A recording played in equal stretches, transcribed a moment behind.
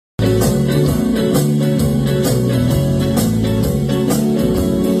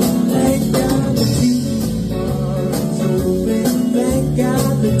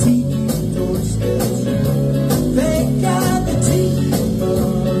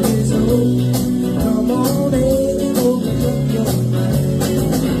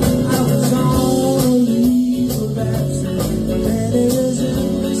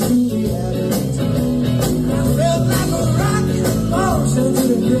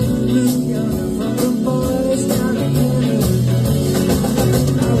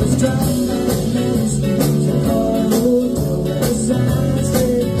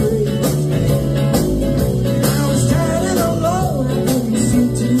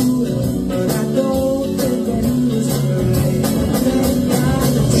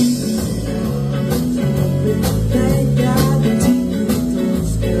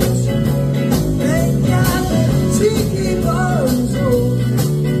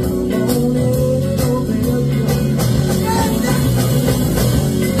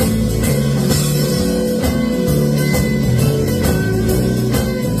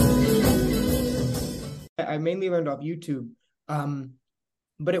YouTube.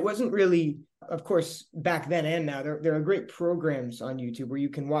 But it wasn't really, of course, back then and now, there are great programs on YouTube where you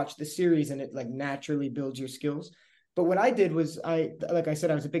can watch the series and it like naturally builds your skills. But what I did was like I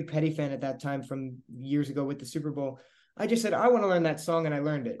said, I was a big Petty fan at that time from years ago with the Super Bowl. I just said, I want to learn that song, and I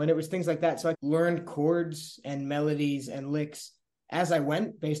learned it. And it was things like that. So I learned chords and melodies and licks as I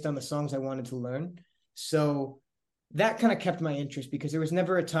went based on the songs I wanted to learn. So that kind of kept my interest because there was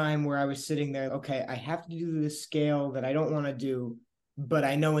never a time where I was sitting there, okay, I have to do this scale that I don't want to do, but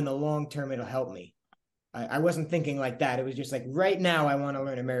I know in the long term it'll help me. I wasn't thinking like that. It was just like, right now I want to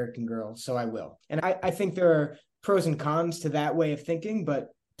learn American Girl, so I will. And I think there are pros and cons to that way of thinking, but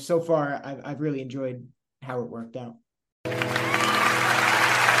so far I've really enjoyed how it worked out.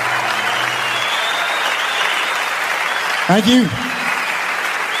 Thank you.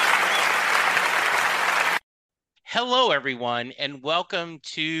 Hello, everyone, and welcome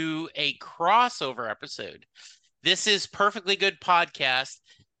to a crossover episode. This is Perfectly Good Podcast.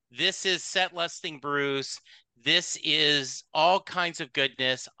 This is Set Listing Bruce. This is all kinds of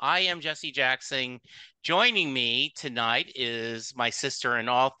goodness. I am Jesse Jackson. Joining me tonight is my sister in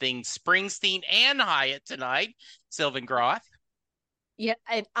all things Springsteen and Hyatt tonight, Sylvan Groth. Yeah,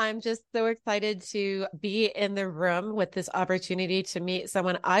 I'm just so excited to be in the room with this opportunity to meet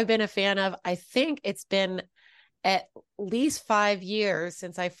someone I've been a fan of. I think it's been at least 5 years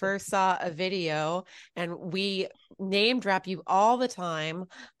since I first saw a video, and we name drop you all the time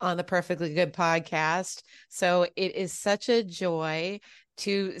on the Perfectly Good Podcast. So it is such a joy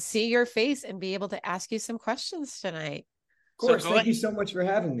to see your face and be able to ask you some questions tonight. Of course, thank you so much for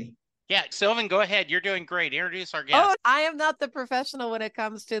having me. Yeah, Sylvan, go ahead. You're doing great. Introduce our guest. Oh, I am not the professional when it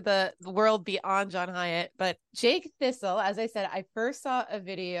comes to the world beyond John Hyatt, but Jake Thistle, as I said, I first saw a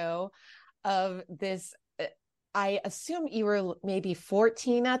video of this. I assume you were maybe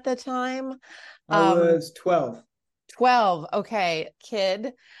 14 at the time. I was 12. 12. Okay.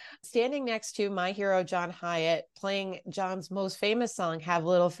 Kid standing next to my hero, John Hyatt, playing John's most famous song, Have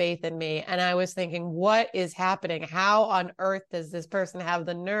Little Faith in Me. And I was thinking, what is happening? How on earth does this person have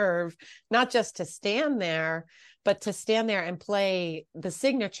the nerve, not just to stand there, but to stand there and play the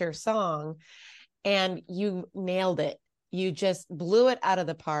signature song? And you nailed it. You just blew it out of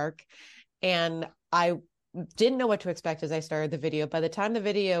the park. And I didn't know what to expect as I started the video. By the time the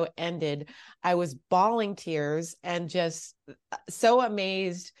video ended, I was bawling tears and just so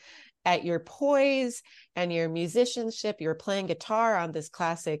amazed at your poise and your musicianship. You were playing guitar on this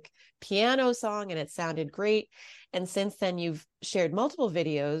classic piano song and it sounded great. And since then, you've shared multiple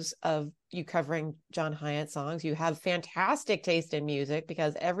videos of you covering John Hyatt songs. You have fantastic taste in music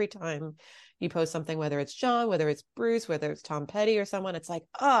because every time you post something, whether it's John, whether it's Bruce, whether it's Tom Petty or someone, it's like,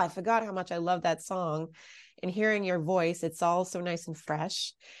 oh, I forgot how much I love that song. And hearing your voice, it's all so nice and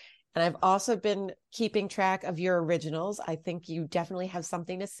fresh. And I've also been keeping track of your originals. I think you definitely have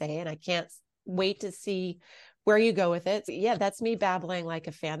something to say, and I can't wait to see where you go with it. So yeah, that's me babbling like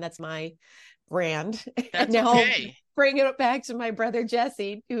a fan. That's my brand. That's and now okay. I'll bring it back to my brother,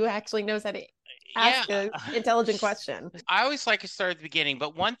 Jesse, who actually knows how to ask an intelligent question. I always like to start at the beginning,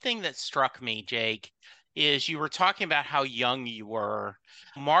 but one thing that struck me, Jake, is you were talking about how young you were.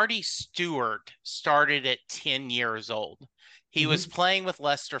 Marty Stewart started at 10 years old. He was playing with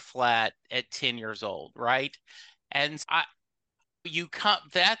Lester Flatt at 10 years old, right? And you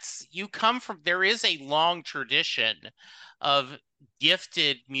come from, there is a long tradition of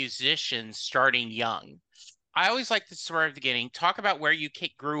gifted musicians starting young. I always like to start at the beginning, talk about where you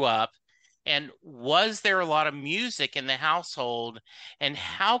grew up, and was there a lot of music in the household, and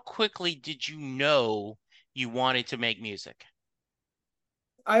how quickly did you know you wanted to make music?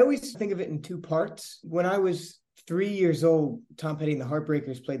 I always think of it in two parts. When I was 3 years old, Tom Petty and the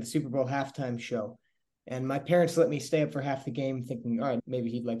Heartbreakers played the Super Bowl halftime show. And my parents let me stay up for half the game thinking, all right, maybe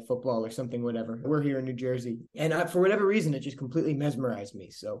he'd like football or something, whatever. We're here in New Jersey. And for whatever reason, it just completely mesmerized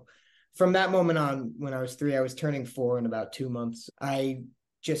me. So from that moment on, when I was 3, I was turning 4 in about 2 months. I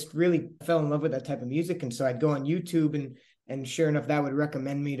just really fell in love with that type of music. And so I'd go on YouTube and sure enough, that would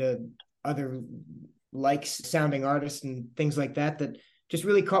recommend me to other sounding artists and things like that just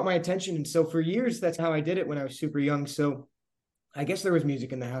really caught my attention. And so for years, that's how I did it when I was super young. So I guess there was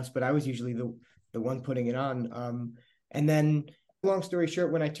music in the house, but I was usually the one putting it on. And then long story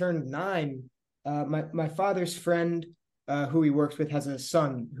short, when I turned 9, my father's friend, who he works with, has a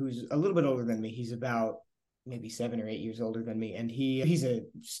son who's a little bit older than me. He's about maybe 7 or 8 years older than me. And he's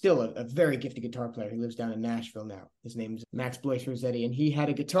still a very gifted guitar player. He lives down in Nashville now. His name's Max Blois Rossetti. And he had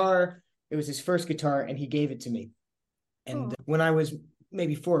a guitar. It was his first guitar and he gave it to me. And when I was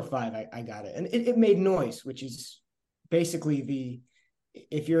maybe 4 or 5, I got it. And it made noise, which is basically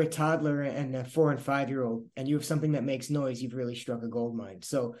if you're a toddler and a 4 and 5 year old and you have something that makes noise, you've really struck a gold mine.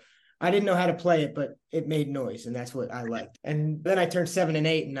 So I didn't know how to play it, but it made noise, and that's what I liked. And then I turned 7 and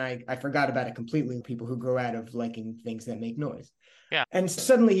 8, and I forgot about it completely. People who grow out of liking things that make noise. Yeah. And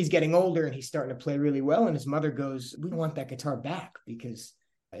suddenly he's getting older and he's starting to play really well. And his mother goes, "We want that guitar back because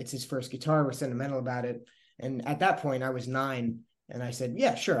it's his first guitar. We're sentimental about it." And at that point, I was 9, and I said,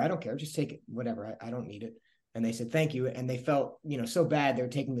 "Yeah, sure, I don't care. Just take it, whatever. I don't need it." And they said, "Thank you." And they felt, so bad they were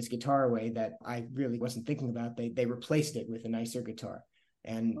taking this guitar away that I really wasn't thinking about. They replaced it with a nicer guitar.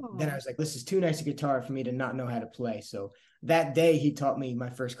 And then I was like, this is too nice a guitar for me to not know how to play. So that day he taught me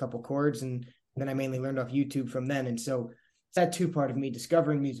my first couple chords, and then I mainly learned off YouTube from then. And so it's that two part of me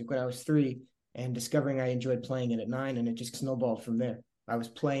discovering music when I was 3 and discovering I enjoyed playing it at 9, and it just snowballed from there. I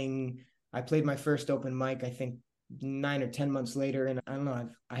played my first open mic, I think 9 or 10 months later. And I don't know,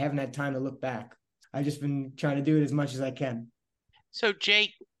 I haven't had time to look back. I've just been trying to do it as much as I can. So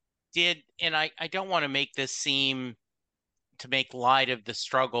Jake and I don't want to make this seem to make light of the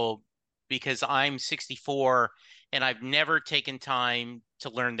struggle, because I'm 64 and I've never taken time to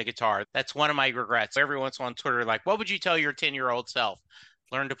learn the guitar. That's one of my regrets. Every once in a while on Twitter, like, what would you tell your 10-year-old self?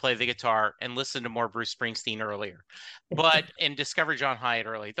 Learn to play the guitar and listen to more Bruce Springsteen earlier. And discover John Hyatt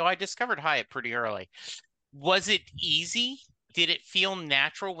early, though I discovered Hyatt pretty early. Was it easy? Did it feel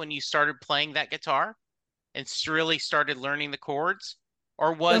natural when you started playing that guitar and really started learning the chords?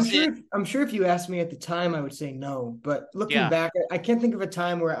 Or was I'm sure if you asked me at the time, I would say no. But looking Yeah. back, I can't think of a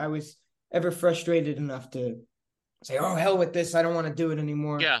time where I was ever frustrated enough to say, "Oh, hell with this. I don't want to do it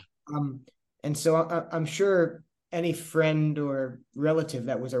anymore." Yeah. And so I'm sure any friend or relative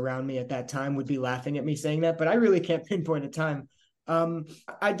that was around me at that time would be laughing at me saying that, but I really can't pinpoint a time.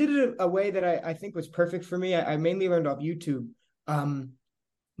 I did it a way that I think was perfect for me. I mainly learned off YouTube.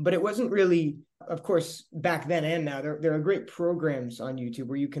 But it wasn't really, of course, back then and now, there are great programs on YouTube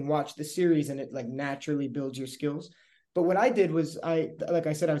where you can watch the series and it like naturally builds your skills. But what I did was, like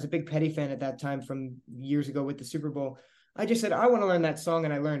I said, I was a big Petty fan at that time from years ago with the Super Bowl. I just said, I want to learn that song,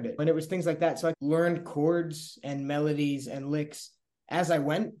 and I learned it. And it was things like that. So I learned chords and melodies and licks as I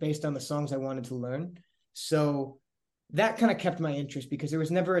went based on the songs I wanted to learn. So that kind of kept my interest, because there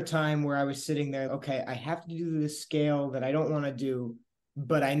was never a time where I was sitting there, okay, I have to do this scale that I don't want to do,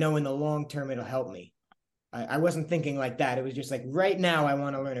 but I know in the long term it'll help me. I wasn't thinking like that. It was just like, right now I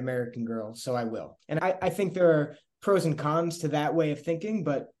want to learn American Girl, so I will. And I think there are pros and cons to that way of thinking,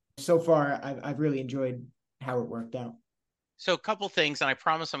 but so far I've really enjoyed how it worked out. So a couple things, and I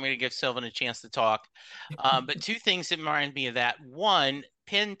promise I'm going to give Sylvan a chance to talk. But two things that remind me of that. One,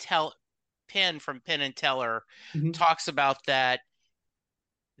 Penn from Penn and Teller talks about that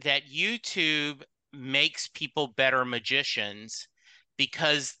YouTube makes people better magicians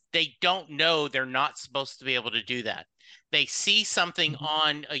because they don't know they're not supposed to be able to do that. They see something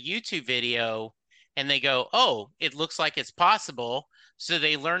on a YouTube video and they go, "Oh, it looks like it's possible." So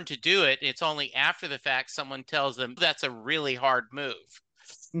they learn to do it. It's only after the fact someone tells them that's a really hard move.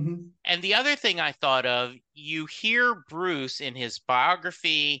 And the other thing I thought of, you hear Bruce in his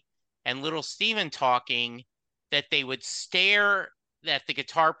biography and Little Steven talking that they would stare at the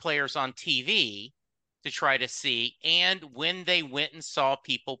guitar players on TV to try to see. And when they went and saw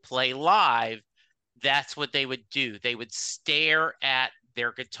people play live, that's what they would do. They would stare at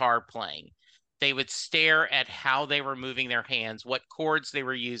their guitar playing. They would stare at how they were moving their hands, what chords they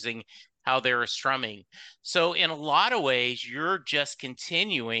were using, how they were strumming. So in a lot of ways, you're just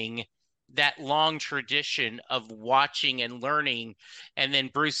continuing that long tradition of watching and learning. And then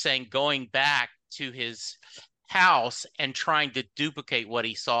Bruce saying, going back to his house and trying to duplicate what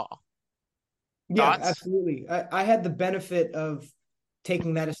he saw. Yeah, Thoughts? absolutely. I had the benefit of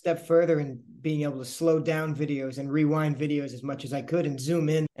taking that a step further and being able to slow down videos and rewind videos as much as I could and zoom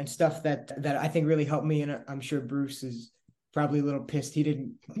in and stuff that I think really helped me. And I'm sure Bruce is probably a little pissed he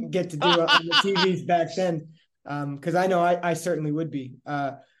didn't get to do it on the TVs back then, because I know I certainly would be.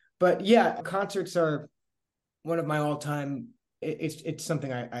 But yeah, concerts are one of my all-time. It's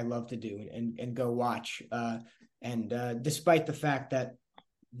something I love to do and go watch. And despite the fact that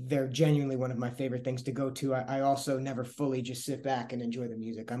they're genuinely one of my favorite things to go to, I also never fully just sit back and enjoy the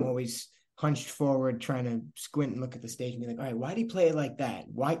music. I'm always hunched forward trying to squint and look at the stage and be like, all right, why do you play it like that?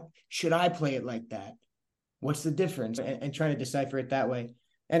 Why should I play it like that? What's the difference? And trying to decipher it that way.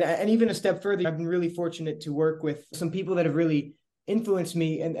 And even a step further, I've been really fortunate to work with some people that have really influenced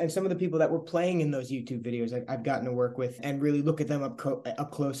me, and some of the people that were playing in those YouTube videos I've gotten to work with and really look at them up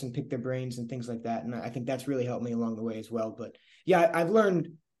close and pick their brains and things like that. And I think that's really helped me along the way as well. But yeah, I've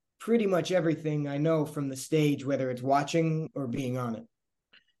learned pretty much everything I know from the stage, whether it's watching or being on it.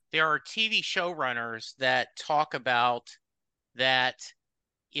 There are TV showrunners that talk about that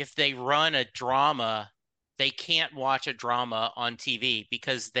if they run a drama, they can't watch a drama on TV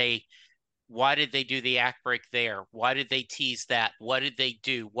because why did they do the act break there? Why did they tease that? What did they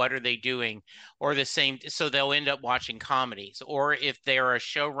do? What are they doing? Or the same, so they'll end up watching comedies. Or if they're a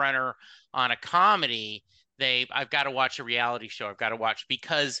showrunner on a comedy, I've got to watch a reality show. I've got to watch,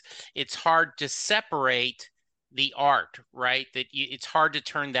 because it's hard to separate the art, right? It's hard to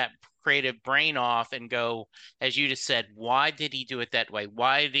turn that creative brain off and go, as you just said, why did he do it that way?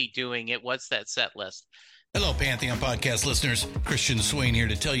 Why is he doing it? What's that set list? Hello, Pantheon podcast listeners. Christian Swain here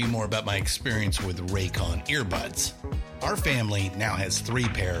to tell you more about my experience with Raycon earbuds. Our family now has 3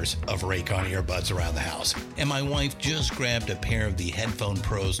 pairs of Raycon earbuds around the house, and my wife just grabbed a pair of the Headphone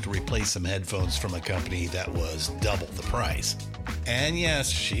Pros to replace some headphones from a company that was double the price. And yes,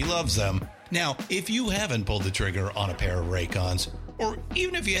 she loves them. Now, if you haven't pulled the trigger on a pair of Raycons, or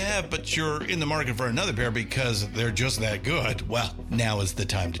even if you have, but you're in the market for another pair because they're just that good, well, now is the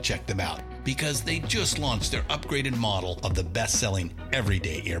time to check them out, because they just launched their upgraded model of the best-selling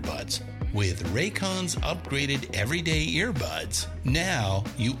everyday earbuds. With Raycon's upgraded everyday earbuds, now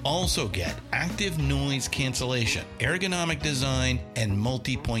you also get active noise cancellation, ergonomic design, and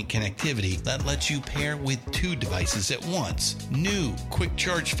multi-point connectivity that lets you pair with 2 devices at once. New quick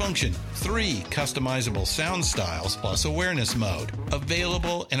charge function, 3 customizable sound styles, plus awareness mode.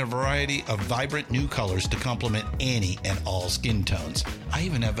 Available in a variety of vibrant new colors to complement any and all skin tones. I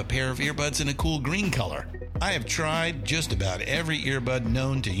even have a pair of earbuds in a cool green color. I have tried just about every earbud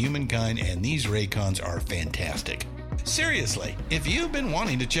known to humankind, and these Raycons are fantastic. Seriously, if you've been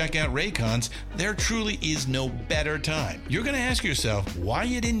wanting to check out Raycons, there truly is no better time. You're going to ask yourself why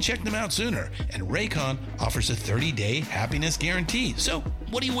you didn't check them out sooner, and Raycon offers a 30-day happiness guarantee. So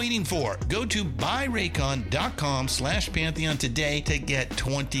what are you waiting for? Go to buyraycon.com/Pantheon today to get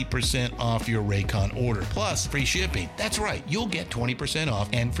 20% off your Raycon order, plus free shipping. That's right, you'll get 20% off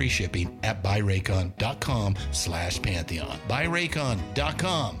and free shipping at buyraycon.com/Pantheon.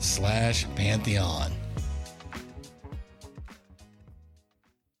 buyraycon.com/Pantheon.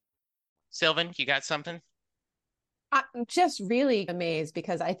 Sylvan, you got something? I'm just really amazed,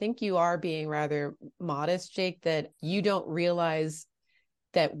 because I think you are being rather modest, Jake, that you don't realize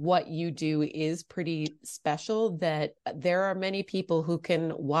that what you do is pretty special, that there are many people who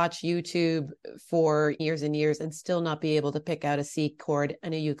can watch YouTube for years and years and still not be able to pick out a C chord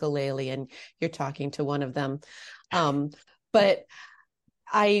and a ukulele, and you're talking to one of them. But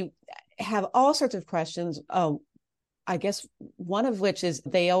I have all sorts of questions. I guess one of which is,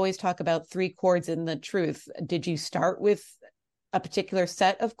 they always talk about 3 chords in the truth. Did you start with a particular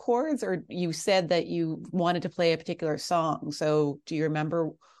set of chords, or you said that you wanted to play a particular song? So do you remember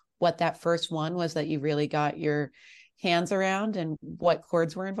what that first one was that you really got your hands around, and what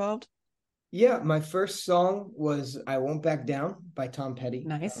chords were involved? Yeah, my first song was I Won't Back Down by Tom Petty.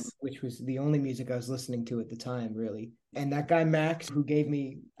 Nice. Which was the only music I was listening to at the time, really. And that guy, Max, who gave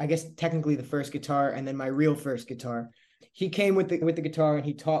me, I guess, technically the first guitar and then my real first guitar, he came with the guitar, and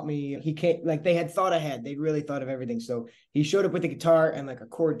he taught me. He came, like, they had thought ahead. They'd really thought of everything. So he showed up with the guitar and like a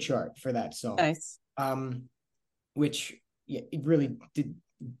chord chart for that song. Nice. Which, yeah, it really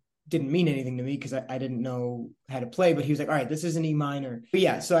didn't mean anything to me because I didn't know how to play, but he was like, all right, this is an E minor. But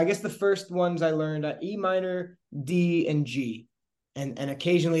yeah, so I guess the first ones I learned are E minor, D, and G. And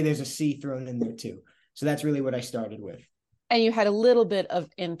occasionally there's a C thrown in there too. So that's really what I started with. And you had a little bit of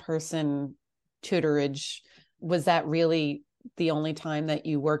in-person tutorage. Was that really the only time that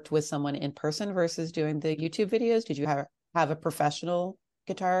you worked with someone in person versus doing the YouTube videos? Did you have a professional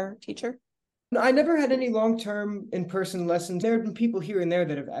guitar teacher? I never had any long-term in-person lessons. There have been people here and there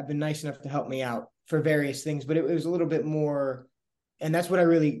that have been nice enough to help me out for various things, but it was a little bit more, and that's what I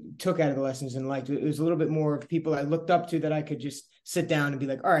really took out of the lessons and liked. It was a little bit more of people I looked up to that I could just sit down and be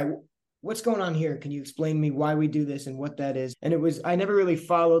like, all right, what's going on here? Can you explain to me why we do this and what that is? And I never really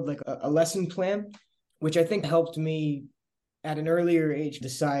followed like a lesson plan, which I think helped me at an earlier age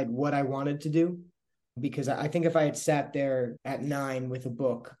decide what I wanted to do. Because I think if I had sat there at 9 with a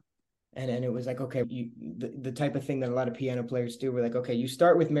book, and it was like, okay, the type of thing that a lot of piano players do, we're like, okay, you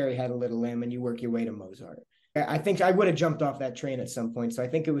start with Mary Had a Little Lamb and you work your way to Mozart. I think I would have jumped off that train at some point. So I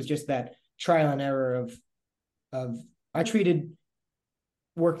think it was just that trial and error of I treated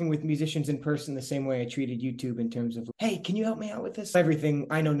working with musicians in person the same way I treated YouTube, in terms of, hey, can you help me out with this? Everything,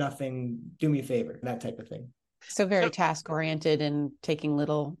 I know nothing, do me a favor, that type of thing. So very task oriented and taking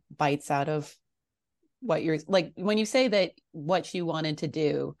little bites out of what you're like. When you say that what you wanted to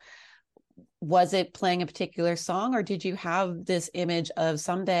do, was it playing a particular song, or did you have this image of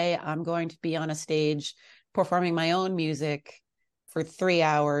someday I'm going to be on a stage performing my own music for 3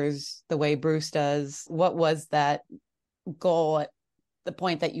 hours the way Bruce does? What was that goal the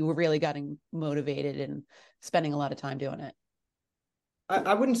point that you were really getting motivated and spending a lot of time doing it?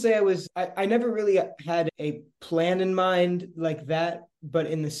 I wouldn't say I never really had a plan in mind like that, but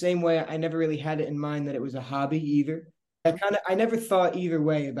in the same way, I never really had it in mind that it was a hobby either. I never thought either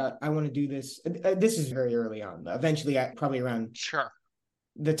way about, I want to do this. This is very early on. Eventually, probably around Sure.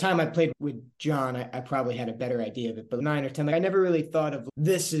 the time I played with John, I probably had a better idea of it. But 9 or 10, like I never really thought of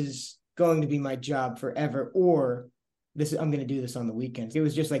this is going to be my job forever, or I'm going to do this on the weekends. It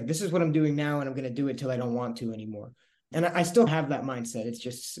was just like, this is what I'm doing now, and I'm going to do it till I don't want to anymore. And I still have that mindset. It's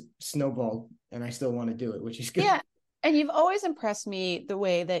just snowballed, and I still want to do it, which is good. Yeah. And you've always impressed me the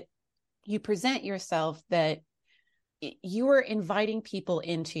way that you present yourself, that you are inviting people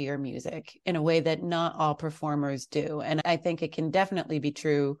into your music in a way that not all performers do. And I think it can definitely be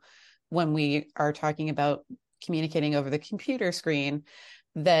true when we are talking about communicating over the computer screen,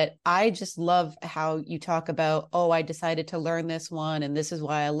 that I just love how you talk about, oh, I decided to learn this one, and this is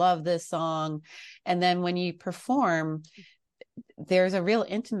why I love this song. And then when you perform, there's a real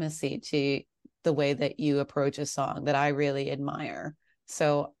intimacy to the way that you approach a song that I really admire.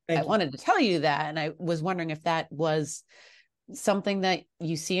 So I wanted to tell you that. And I was wondering if that was something that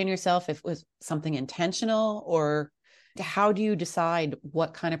you see in yourself, if it was something intentional, or how do you decide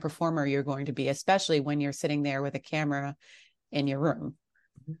what kind of performer you're going to be, especially when you're sitting there with a camera in your room?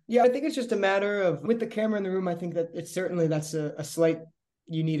 Yeah, I think it's just a matter of, with the camera in the room, I think that it's certainly, that's a slight,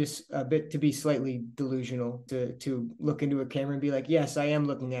 you need a bit to be slightly delusional to look into a camera and be like, yes, I am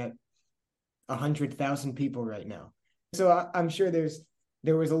looking at 100,000 people right now. So I'm sure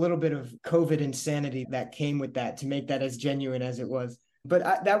there was a little bit of COVID insanity that came with that to make that as genuine as it was.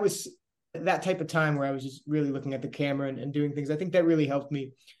 But that was that type of time where I was just really looking at the camera and doing things. I think that really helped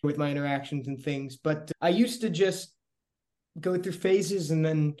me with my interactions and things. But I used to just go through phases, and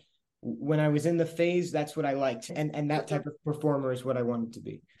then when I was in the phase, that's what I liked. And that type of performer is what I wanted to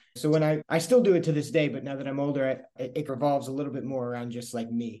be. So when I still do it to this day, but now that I'm older, it revolves a little bit more around just like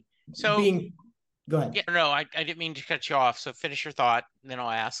me. So Go ahead. Yeah, no, I didn't mean to cut you off. So finish your thought, and then I'll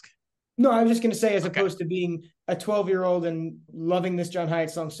ask. No, I was just going to say, as opposed to being a 12-year-old and loving this John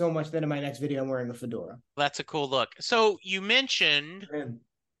Hyatt song so much that in my next video, I'm wearing a fedora. That's a cool look. So you mentioned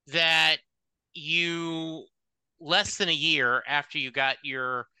that you, less than a year after you got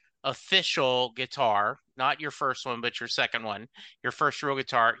your official guitar, not your first one, but your second one, your first real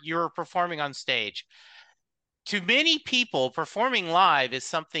guitar, you were performing on stage. To many people, performing live is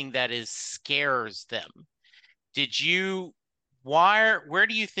something that scares them. Where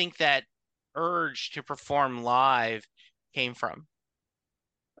do you think that urge to perform live came from?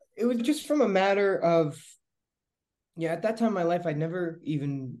 It was just from a matter of, at that time in my life, I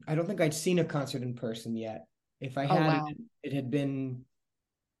don't think I'd seen a concert in person yet. If I had, it had been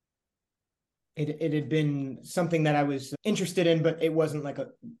something that I was interested in, but it wasn't like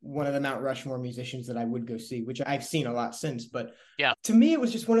one of the Mount Rushmore musicians that I would go see, which I've seen a lot since. But yeah, to me, it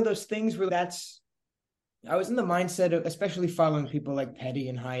was just one of those things where I was in the mindset of, especially following people like Petty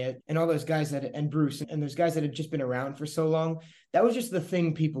and Hyatt and all those guys and Bruce and those guys that had just been around for so long. That was just the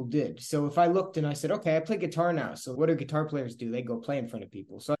thing people did. So if I looked and I said, okay, I play guitar now, so what do guitar players do? They go play in front of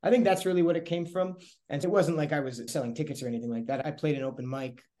people. So I think that's really what it came from. And it wasn't like I was selling tickets or anything like that. I played an open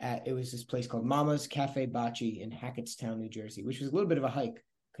mic it was this place called Mama's Cafe Bocce in Hackettstown, New Jersey, which was a little bit of a hike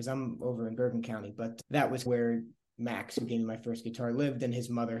because I'm over in Bergen County. But that was where Max, who gave me my first guitar, lived, and his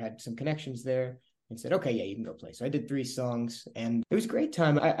mother had some connections there. And said, okay, yeah, you can go play. So I did 3 songs, and it was a great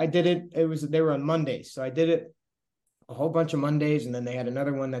time. I did it. They were on Mondays. So I did it a whole bunch of Mondays, and then they had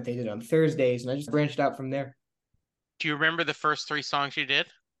another one that they did on Thursdays, and I just branched out from there. Do you remember the first 3 songs you did?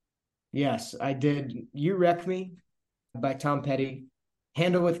 Yes, I did You Wreck Me by Tom Petty,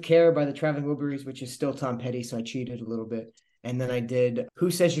 Handle with Care by the Traveling Wilburys, which is still Tom Petty, so I cheated a little bit. And then I did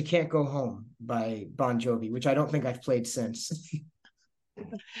Who Says You Can't Go Home by Bon Jovi, which I don't think I've played since.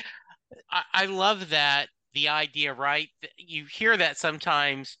 I love that, the idea, right? You hear that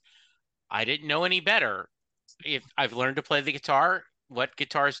sometimes. I didn't know any better. If I've learned to play the guitar, what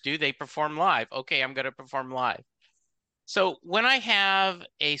guitars do, they perform live. Okay, I'm going to perform live. So when I have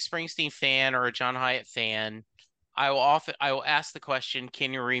a Springsteen fan or a John Hyatt fan, I will ask the question,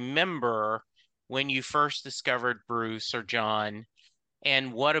 can you remember when you first discovered Bruce or John,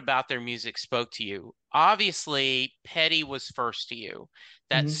 and what about their music spoke to you? Obviously, Petty was first to you.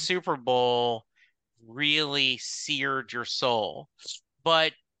 That Super Bowl really seared your soul.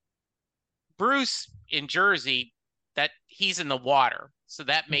 But Bruce in Jersey, that he's in the water, so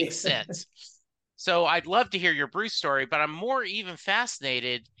that makes sense. So I'd love to hear your Bruce story, but I'm more even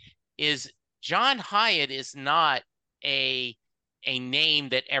fascinated is John Hyatt is not a name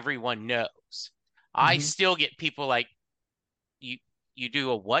that everyone knows. I still get people like, You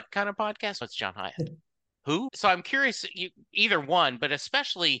do a what kind of podcast? What's John Hyatt? Who? So I'm curious, either one, but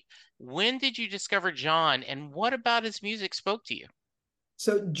especially when did you discover John and what about his music spoke to you?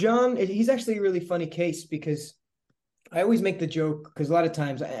 So John, he's actually a really funny case because I always make the joke because a lot of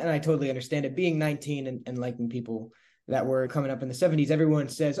times, and I totally understand it, being 19 and liking people that were coming up in the 70s, everyone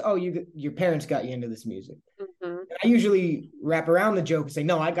says, oh, your parents got you into this music. Mm-hmm. I usually wrap around the joke and say,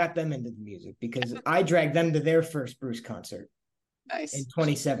 no, I got them into the music because I dragged them to their first Bruce concert in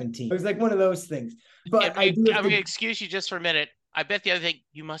 2017. It was like one of those things. But I'm going to excuse you just for a minute. I bet the other thing,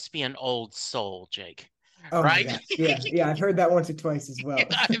 you must be an old soul, Jake. Oh right? My gosh. Yeah, I've heard that once or twice as well. Yeah,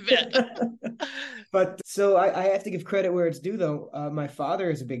 I bet. But so I have to give credit where it's due, though. My father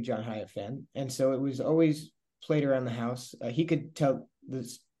is a big John Hyatt fan, and so it was always played around the house. He could tell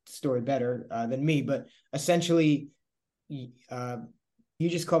this story better than me, but essentially, you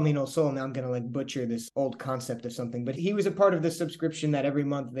just called me an old soul. Now I'm going to like butcher this old concept of something, but he was a part of the subscription that every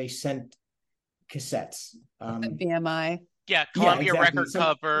month they sent cassettes. BMI. Yeah, Columbia exactly. record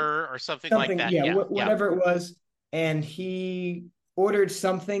cover or something like that. Yeah, whatever it was. And he ordered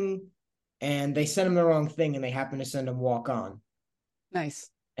something and they sent him the wrong thing and they happened to send him Walk On. Nice.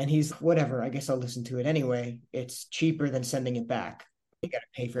 And he's, whatever, I guess I'll listen to it anyway. It's cheaper than sending it back. You got to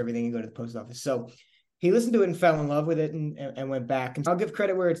pay for everything and go to the post office. So he listened to it and fell in love with it and went back. And I'll give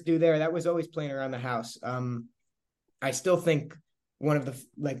credit where it's due there. That was always playing around the house. I still think one of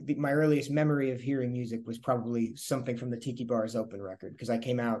my earliest memory of hearing music was probably something from the Tiki Bars Open record because that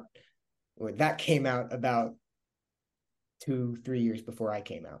came out about 2-3 years before I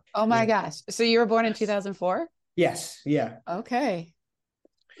came out. Oh my gosh. So you were born in 2004? Yes. Yeah. Okay.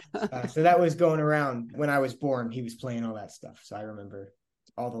 So that was going around when I was born. He was playing all that stuff. So I remember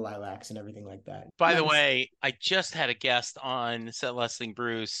all the Lilacs and everything like that. By the way, I just had a guest on Set Listing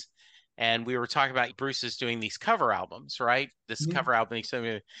Bruce, and we were talking about Bruce is doing these cover albums, right? This cover album.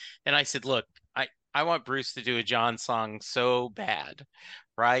 And I said, look, I want Bruce to do a John song so bad,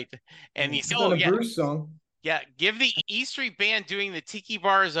 right? And he said, oh, yeah. Bruce song. Yeah, give the E Street Band doing the Tiki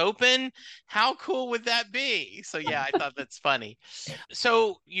Bars Open. How cool would that be? So yeah, I thought that's funny.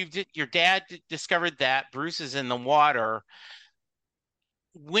 So your dad discovered that Bruce is in the water.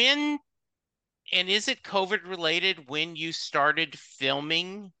 When, and is it COVID related when you started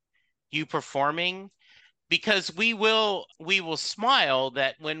filming you performing? Because we will smile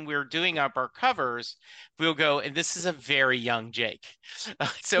that when we're doing up our covers, we'll go, and this is a very young Jake.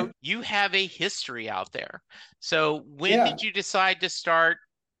 So you have a history out there. So when did you decide to start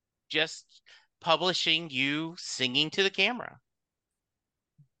just publishing you singing to the camera?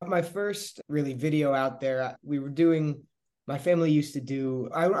 My first really video out there, we were doing, my family used to do,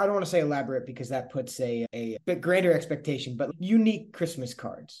 I don't want to say elaborate because that puts a bit greater expectation, but unique Christmas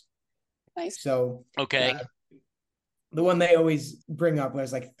cards. Nice. So okay, the one they always bring up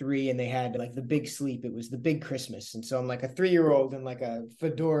was like 3, and they had like the big sleep. It was the big Christmas, and so I'm like a 3-year-old and like a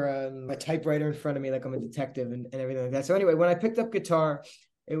fedora and a typewriter in front of me, like I'm a detective and everything like that. So anyway, when I picked up guitar,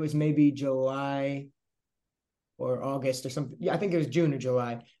 it was maybe July or August or something. Yeah, I think it was June or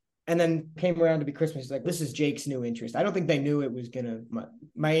July. And then came around to be Christmas. Like, this is Jake's new interest. I don't think they knew it was gonna.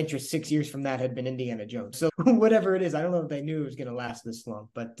 My interest 6 years from that had been Indiana Jones. So whatever it is, I don't know if they knew it was gonna last this long.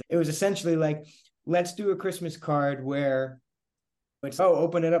 But it was essentially like, let's do a Christmas card where it's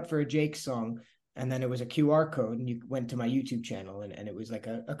open it up for a Jake song, and then it was a QR code, and you went to my YouTube channel, and it was like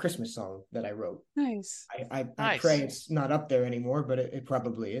a Christmas song that I wrote. Nice. I pray it's not up there anymore, but it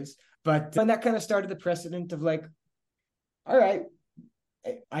probably is. But and that kind of started the precedent of like, all right,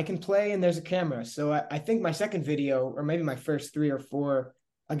 I can play and there's a camera. So I think my second video, or maybe my first 3 or 4,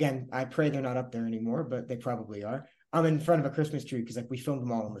 again, I pray they're not up there anymore, but they probably are. I'm in front of a Christmas tree because like we filmed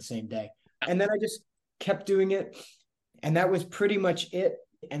them all on the same day. And then I just kept doing it. And that was pretty much it.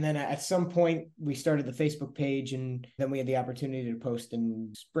 And then at some point we started the Facebook page, and then we had the opportunity to post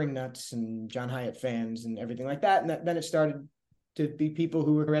in Spring Nuts and John Hyatt fans and everything like that. And then it started to be people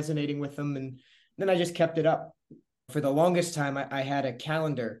who were resonating with them. And then I just kept it up. For the longest time, I had a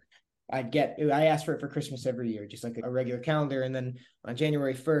calendar. I asked for it for Christmas every year, just like a regular calendar. And then on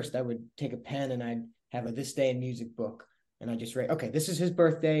January 1st, I would take a pen and I'd have a This Day in Music book. And I just write, okay, this is his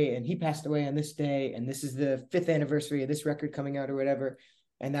birthday and he passed away on this day. And this is the 5th anniversary of this record coming out or whatever.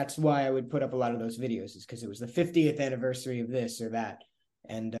 And that's why I would put up a lot of those videos, is because it was the 50th anniversary of this or that.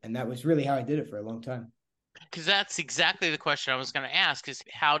 And that was really how I did it for a long time. Because that's exactly the question I was going to ask, is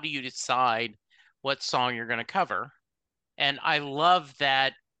how do you decide what song you're going to cover? And I love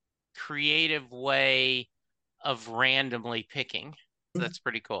that creative way of randomly picking. That's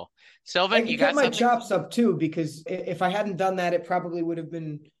pretty cool. Sylvan, you got my something? chops up too, because if I hadn't done that, it probably would have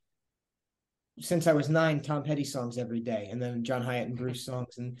been since I was 9, Tom Petty songs every day, and then John Hyatt and Bruce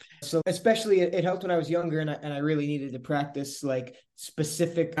songs. And so especially it helped when I was younger, and I really needed to practice like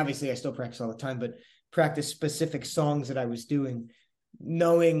specific, obviously I still practice all the time, but practice specific songs that I was doing,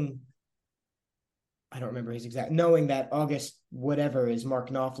 knowing, I don't remember his exact, knowing that August whatever is Mark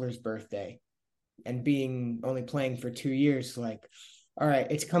Knopfler's birthday, and being only playing for 2 years, like, all right,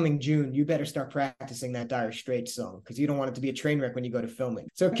 it's coming June. You better start practicing that Dire Straits song because you don't want it to be a train wreck when you go to filming.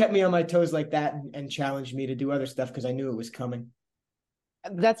 So it kept me on my toes like that, and challenged me to do other stuff because I knew it was coming.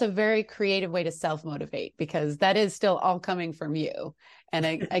 That's a very creative way to self-motivate, because that is still all coming from you. And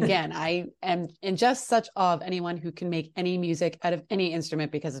again, I am in just such awe of anyone who can make any music out of any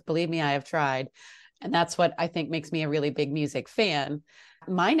instrument, because believe me, I have tried. And that's what I think makes me a really big music fan.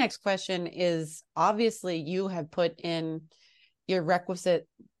 My next question is, obviously you have put in your requisite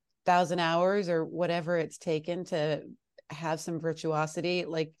 1,000 hours or whatever it's taken to have some virtuosity.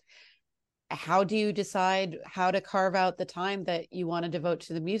 Like, how do you decide how to carve out the time that you want to devote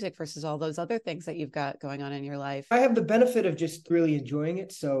to the music versus all those other things that you've got going on in your life? I have the benefit of just really enjoying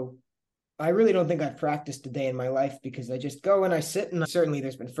it. So I really don't think I've practiced a day in my life, because I just go and I sit, and certainly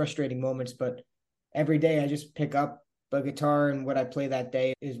there's been frustrating moments, but every day I just pick up a guitar, and what I play that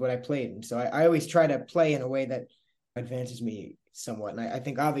day is what I played. And so I always try to play in a way that advances me somewhat. And I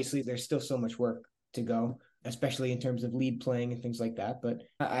think obviously there's still so much work to go, especially in terms of lead playing and things like that. But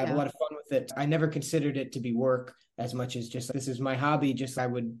I have a lot of fun with it. I never considered it to be work as much as just, this is my hobby. Just I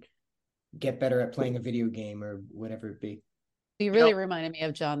would get better at playing a video game or whatever it be. You really reminded me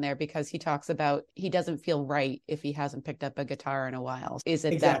of John there, because he talks about he doesn't feel right if he hasn't picked up a guitar in a while. Is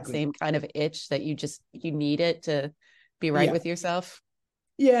it that same kind of itch that you need it to be right with yourself?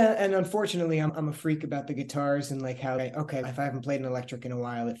 Yeah, and unfortunately, I'm a freak about the guitars, and like how, okay, if I haven't played an electric in a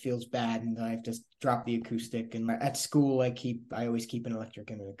while, it feels bad, and I have to drop the acoustic. And at school, I always keep an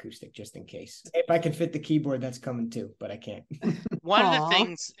electric and an acoustic just in case. If I can fit the keyboard, that's coming too, but I can't. One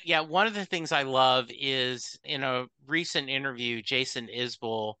of the things I love is, in a recent interview, Jason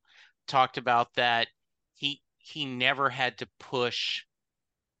Isbell talked about that he never had to push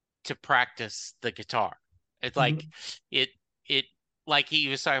to practice the guitar. It's like it like he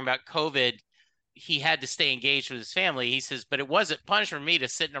was talking about COVID, he had to stay engaged with his family. He says, but it wasn't punishment for me to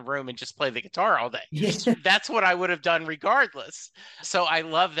sit in a room and just play the guitar all day. Yeah. That's what I would have done regardless. So I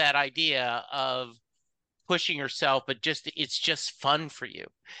love that idea of pushing yourself, but it's just fun for you.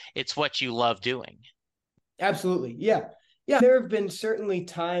 It's what you love doing. Absolutely. Yeah. Yeah. There have been certainly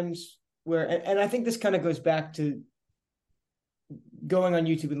times where, and I think this kind of goes back to going on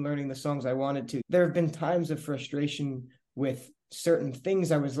YouTube and learning the songs I wanted to. There have been times of frustration with certain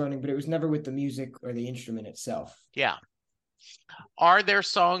things I was learning, but it was never with the music or the instrument itself. Yeah. Are there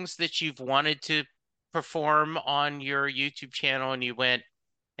songs that you've wanted to perform on your YouTube channel and you went,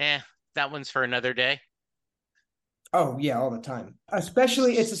 that one's for another day? Oh yeah, all the time.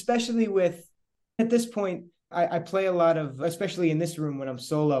 Especially with, at this point, I play a lot of, especially in this room when I'm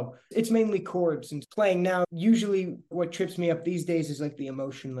solo, it's mainly chords, and playing now, usually what trips me up these days is like the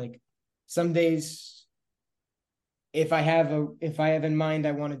emotion. Like some days, if I have in mind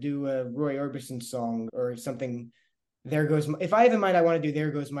I want to do a Roy Orbison song or something, if I have in mind I want to do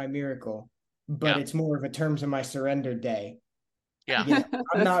There Goes My Miracle, but it's more of a Terms of My Surrender day. Yeah.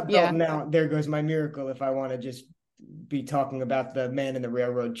 I'm not belting out There Goes My Miracle if I want to just be talking about the man in the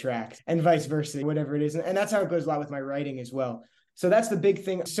railroad tracks, and vice versa, whatever it is. And that's how it goes a lot with my writing as well. So that's the big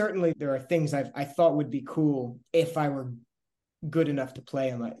thing. Certainly there are things I thought would be cool if I were good enough to play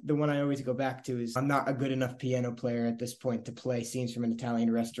them. The one I always go back to is I'm not a good enough piano player at this point to play Scenes from an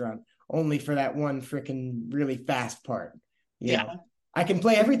Italian Restaurant, only for that one freaking really fast part. You know? I can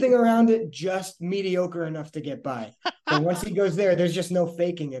play everything around it, just mediocre enough to get by. But once he goes there, there's just no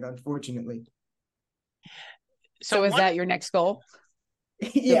faking it, unfortunately. So is that your next goal?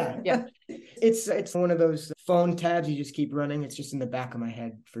 Yeah. It's one of those phone tabs you just keep running. It's just in the back of my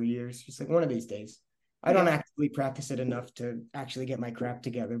head for years. Just like one of these days. I don't actively practice it enough to actually get my crap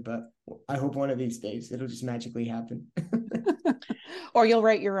together, but I hope one of these days it'll just magically happen. Or you'll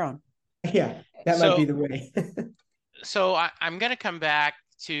write your own. Yeah, that might be the way. So I'm going to come back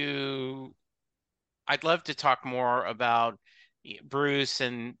to, I'd love to talk more about Bruce,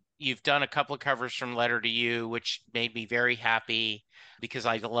 and you've done a couple of covers from Letter to You, which made me very happy because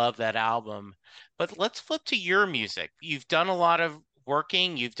I love that album. But let's flip to your music. You've done a lot of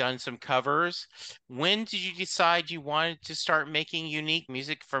working, you've done some covers. When did you decide you wanted to start making unique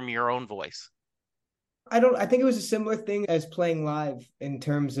music from your own voice? I think it was a similar thing as playing live, in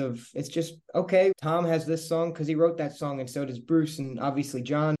terms of, it's just, okay, Tom has this song because he wrote that song, and so does Bruce, and obviously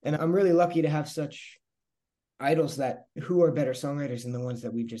John. And I'm really lucky to have such, idols that who are better songwriters than the ones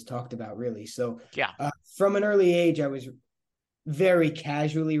that we've just talked about, really. So Yeah. From an early age, I was very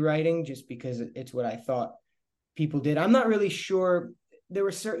casually writing just because it's what I thought people did. I'm not really sure. There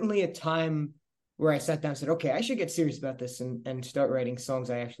was certainly a time where I sat down and said, okay, I should get serious about this and start writing songs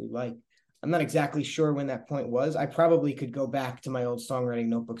I actually like. I'm not exactly sure when that point was. I probably could go back to my old songwriting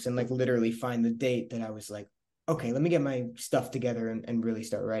notebooks and like literally find the date that I was like, okay, let me get my stuff together and really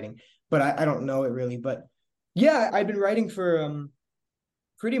start writing. But I don't know it really. But yeah, I've been writing for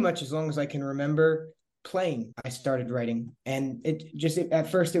pretty much as long as I can remember playing. I started writing, and at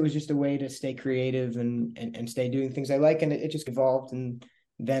first it was just a way to stay creative and stay doing things I like, and it just evolved. And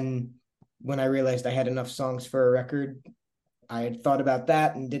then when I realized I had enough songs for a record, I had thought about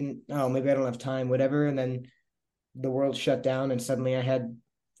that and didn't, oh, maybe I don't have time, whatever. And then the world shut down, and suddenly I had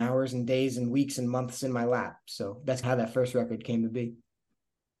hours and days and weeks and months in my lap. So that's how that first record came to be.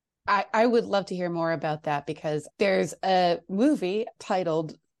 I would love to hear more about that, because there's a movie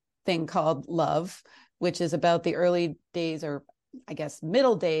titled Thing Called Love, which is about the early days, or I guess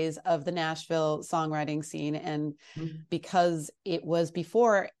middle days, of the Nashville songwriting scene. And because it was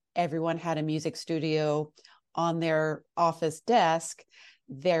before everyone had a music studio on their office desk,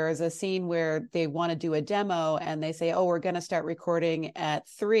 there's a scene where they want to do a demo and they say, oh, we're going to start recording at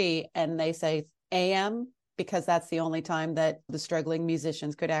 3, and they say AM, because that's the only time that the struggling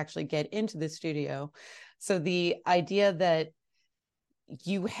musicians could actually get into the studio. So the idea that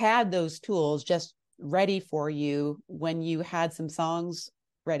you had those tools just ready for you when you had some songs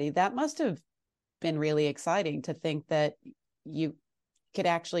ready, that must have been really exciting to think that you could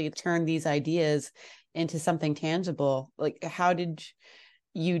actually turn these ideas into something tangible. Like, how did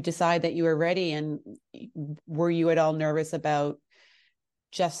you decide that you were ready? And were you at all nervous about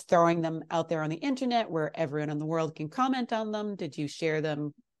just throwing them out there on the internet where everyone in the world can comment on them? Did you share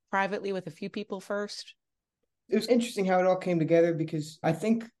them privately with a few people first? It was interesting how it all came together, because I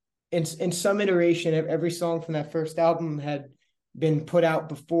think in some iteration, every song from that first album had been put out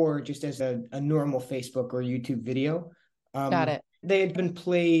before just as a normal Facebook or YouTube video. Got it. They had been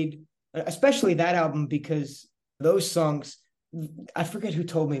played, especially that album, because those songs, I forget who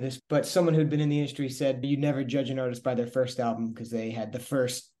told me this, but someone who'd been in the industry said you never judge an artist by their first album, because they had the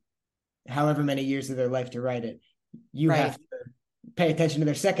first however many years of their life to write it. You have to pay attention to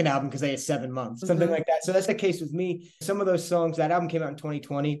their second album because they had 7 months, something like that. So that's the case with me. Some of those songs, that album came out in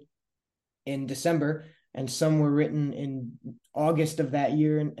 2020 in December, and some were written in August of that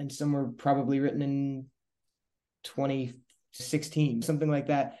year, and some were probably written in 2016, something like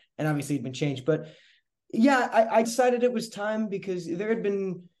that. And obviously it'd been changed. But yeah, I decided it was time, because there had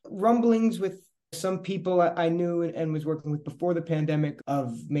been rumblings with some people I knew and was working with before the pandemic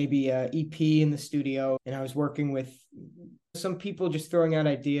of maybe a EP in the studio. And I was working with some people just throwing out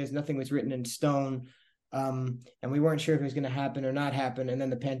ideas. Nothing was written in stone. And we weren't sure if it was going to happen or not happen. And then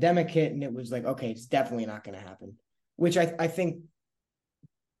the pandemic hit, and it was like, okay, it's definitely not going to happen, which I think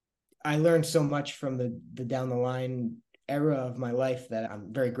I learned so much from the down the line era of my life that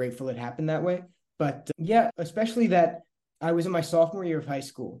I'm very grateful it happened that way. But yeah, especially that I was in my sophomore year of high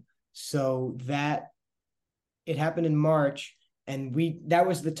school. So that it happened in March, and that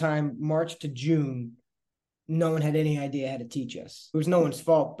was the time, March to June, no one had any idea how to teach us. It was no one's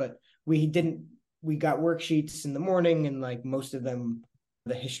fault, but we got worksheets in the morning, and like most of them,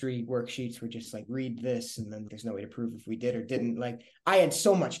 the history worksheets were just like, read this, and then there's no way to prove if we did or didn't. Like, I had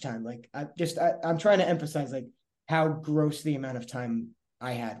so much time. Like, I'm trying to emphasize like how gross the amount of time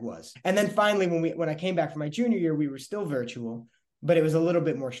I had was. And then finally, when I came back for my junior year, we were still virtual, but it was a little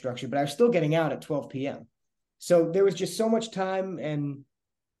bit more structured, but I was still getting out at 12 p.m. So there was just so much time and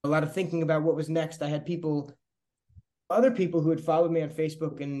a lot of thinking about what was next. I had other people who had followed me on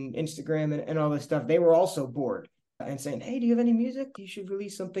Facebook and Instagram and all this stuff. They were also bored and saying, hey, do you have any music? You should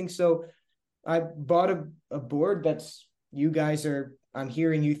release something. So I bought a board that's, I'm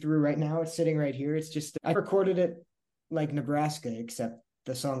hearing you through right now. It's sitting right here. It's just, I recorded it like Nebraska, except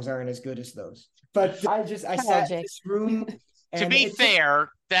the songs aren't as good as those. But I sat in this room. To be fair,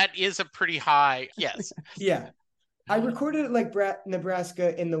 that is a pretty high, yes. Yeah. I recorded it like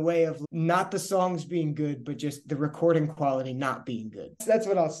Nebraska in the way of not the songs being good, but just the recording quality not being good. That's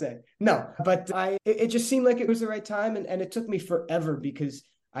what I'll say. No, but it just seemed like it was the right time. And it took me forever, because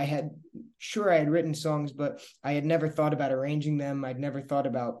I had written songs, but I had never thought about arranging them. I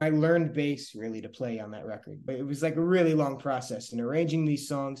learned bass really to play on that record, but it was like a really long process, and arranging these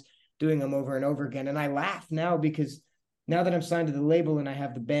songs, doing them over and over again. And I laugh now, because now that I'm signed to the label and I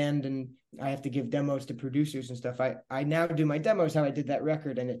have the band and I have to give demos to producers and stuff, I now do my demos how I did that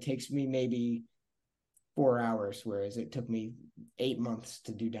record, and it takes me maybe 4 hours, whereas it took me 8 months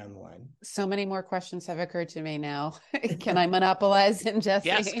to do down the line. So many more questions have occurred to me now. Can I monopolize and Jesse?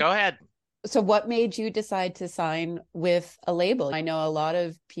 Yes, go ahead. So what made you decide to sign with a label? I know a lot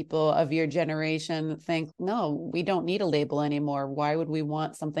of people of your generation think, no, we don't need a label anymore. Why would we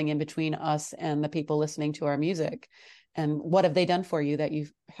want something in between us and the people listening to our music? And what have they done for you that you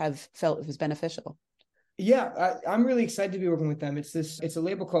have felt was beneficial? Yeah, I'm really excited to be working with them. It's a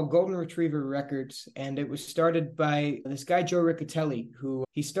label called Golden Retriever Records, and it was started by this guy, Joe Riccatelli, who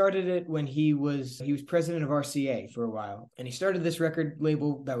he started it when he was president of RCA for a while. And he started this record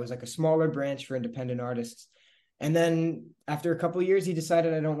label that was like a smaller branch for independent artists. And then after a couple of years, he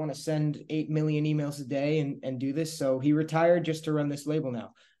decided, I don't want to send 8 million emails a day and do this. So he retired just to run this label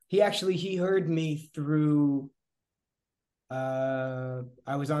now. He heard me through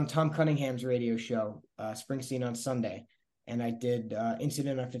I was on Tom Cunningham's radio show, Springsteen on Sunday, and I did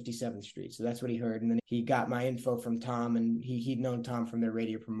Incident on 57th Street. So that's what he heard. And then he got my info from Tom, and he'd known Tom from their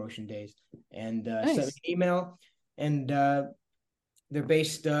radio promotion days, and Nice. sent me an email. And they're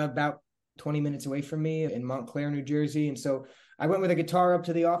based about 20 minutes away from me in Montclair, New Jersey. And so I went with a guitar up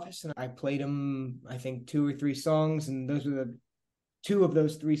to the office, and I played them, I think, 2 or 3 songs. And two of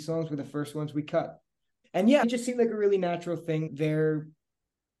those 3 songs were the first ones we cut. And yeah, it just seemed like a really natural thing. They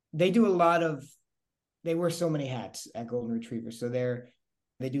wear so many hats at Golden Retriever. So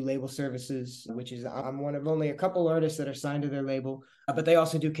they do label services, which is, I'm one of only a couple artists that are signed to their label, but they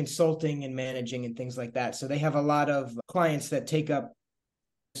also do consulting and managing and things like that. So they have a lot of clients that take up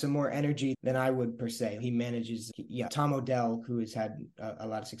some more energy than I would per se. He manages, Tom Odell, who has had a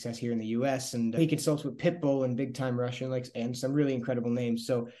lot of success here in the US, and he consults with Pitbull and Big Time Rush and some really incredible names.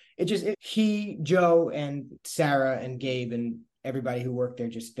 So he, Joe, and Sarah and Gabe and everybody who worked there,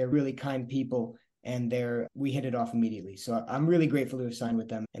 they're really kind people, and we hit it off immediately. So I'm really grateful to have signed with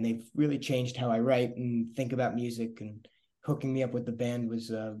them, and they've really changed how I write and think about music, and hooking me up with the band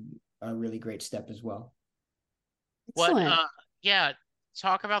was a really great step as well. Excellent.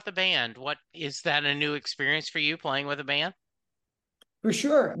 Talk about the band. What is that a new experience for you playing with a band? For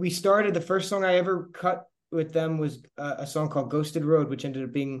sure. We started, the first song I ever cut with them was a song called Ghosted Road, which ended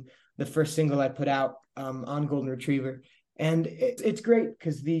up being the first single I put out on Golden Retriever. And it's great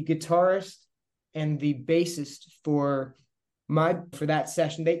because the guitarist and the bassist for that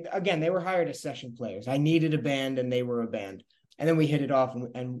session, they were hired as session players. I needed a band and they were a band. And then we hit it off,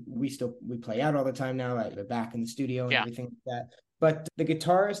 and we play out all the time now. They're back in the studio and everything like that. But the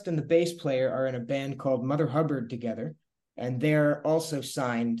guitarist and the bass player are in a band called Mother Hubbard together, and they're also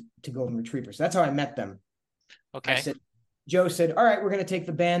signed to Golden Retriever. So that's how I met them. Okay. Joe said, all right, we're going to take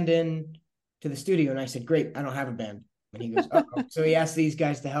the band in to the studio. And I said, great, I don't have a band. And he goes, uh-oh. So he asked these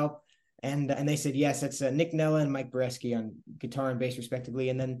guys to help. And they said, yes, that's Nick Nella and Mike Bresky on guitar and bass, respectively.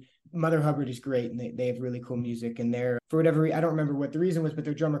 And then Mother Hubbard is great, and they have really cool music. And for whatever reason, I don't remember what the reason was, but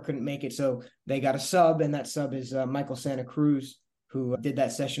their drummer couldn't make it. So they got a sub, and that sub is Michael Santa Cruz, who did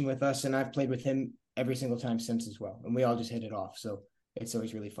that session with us. And I've played with him every single time since as well. And we all just hit it off. So it's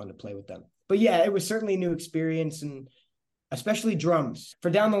always really fun to play with them. But yeah, it was certainly a new experience, and especially drums. For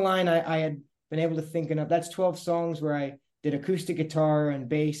Down the Line, I had been able to think enough. That's 12 songs where I did acoustic guitar and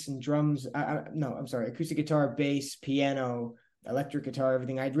bass and drums. Acoustic guitar, bass, piano, electric guitar,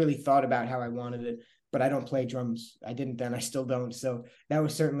 everything. I'd really thought about how I wanted it, but I don't play drums. I didn't then, I still don't. So that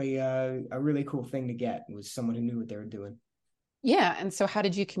was certainly a really cool thing to get, was someone who knew what they were doing. Yeah. And so how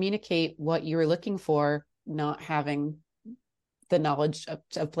did you communicate what you were looking for, not having the knowledge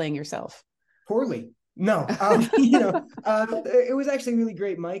of playing yourself? Poorly. No, it was actually really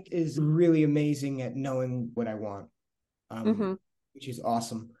great. Mike is really amazing at knowing what I want. Which is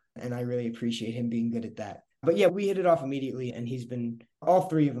awesome. And I really appreciate him being good at that. But yeah, we hit it off immediately, and all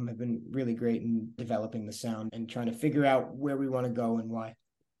 3 of them have been really great in developing the sound and trying to figure out where we want to go and why.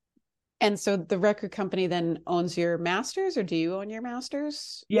 And so the record company then owns your masters, or do you own your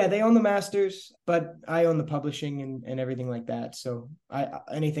masters? Yeah, they own the masters, but I own the publishing and everything like that. So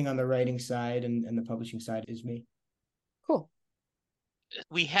anything on the writing side and the publishing side is me. Cool.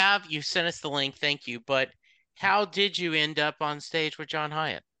 You sent us the link. Thank you. But how did you end up on stage with John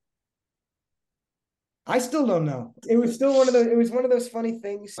Hiatt? I still don't know. It was one of those funny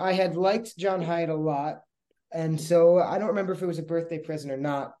things. I had liked John Hiatt a lot. And so I don't remember if it was a birthday present or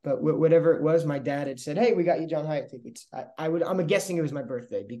not, but whatever it was, my dad had said, hey, we got you John Hiatt tickets. I'm guessing it was my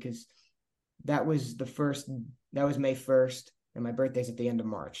birthday, because that was May 1st, and my birthday's at the end of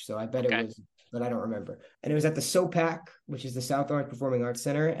March. So I bet It was, but I don't remember. And it was at the SOPAC, which is the South Orange Performing Arts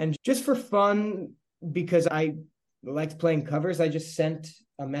Center. And just for fun, because I liked playing covers, I just sent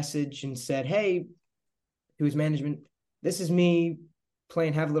a message and said, hey, to his management, this is me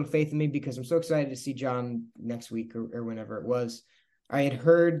playing Have a Little Faith in Me because I'm so excited to see John next week or whenever it was. I had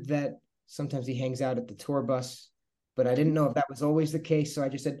heard that sometimes he hangs out at the tour bus, but I didn't know if that was always the case. So I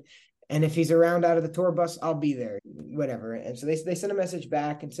just said, and if he's around out of the tour bus, I'll be there, whatever. And so they sent a message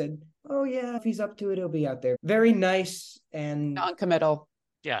back and said, oh, yeah, if he's up to it, he'll be out there. Very nice. And non-committal.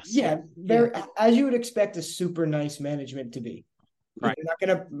 Yes. Yeah, very, as you would expect a super nice management to be. Right. They're not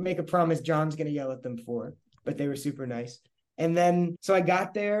going to make a promise John's going to yell at them for, but they were super nice. And then, so I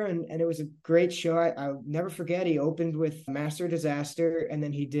got there and it was a great show. I'll never forget, he opened with Master Disaster, and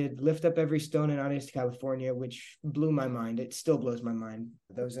then he did Lift Up Every Stone in Honest California, which blew my mind. It still blows my mind.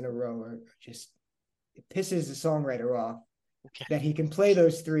 Those in a row are just, it pisses the songwriter off that he can play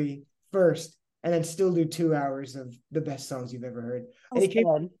those three first and then still do 2 hours of the best songs you've ever heard.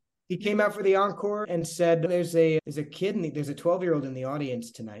 And he came out for the encore and said, there's a kid, there's a 12-year-old in the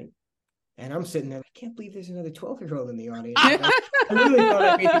audience tonight. And I'm sitting there, I can't believe there's another 12-year-old in the audience. I really thought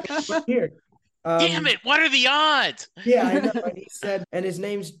I'd be here. Damn it, what are the odds? Yeah, I know. And he said, and his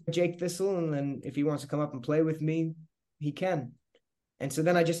name's Jake Thistle, and then if he wants to come up and play with me, he can. And so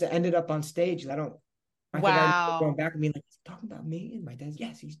then I just ended up on stage. I think I going back and being like, he's talking about me? And my dad's,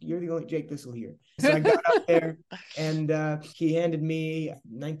 yes, you're the only Jake Thistle here. So I got up there and he handed me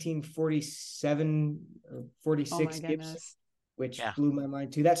 1947 or 46 Gibson, which blew my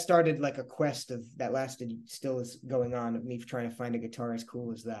mind too. That started like a quest that lasted, still is going on, of me trying to find a guitar as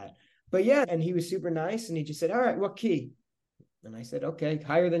cool as that. But yeah, and he was super nice, and he just said, all right, what key? And I said, okay,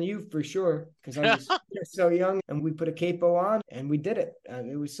 higher than you for sure, because I was so young. And we put a capo on and we did it.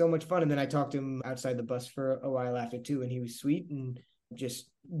 It was so much fun. And then I talked to him outside the bus for a while after too, and he was sweet and just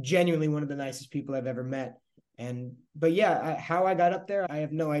genuinely one of the nicest people I've ever met. But yeah, how I got up there, I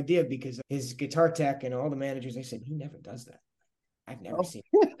have no idea, because his guitar tech and all the managers, they said, he never does that. I've never seen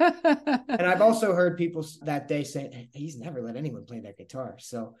it. And I've also heard people that day saying, he's never let anyone play that guitar.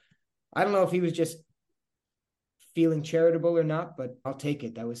 So I don't know if he was just feeling charitable or not, but I'll take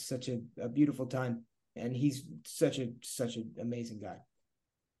it. That was such a beautiful time. And he's such an amazing guy.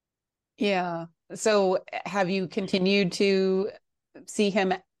 Yeah. So have you continued to see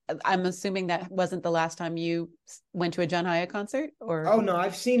him? I'm assuming that wasn't the last time you went to a John Hiatt concert, or? Oh no,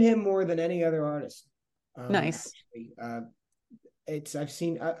 I've seen him more than any other artist. Nice. I've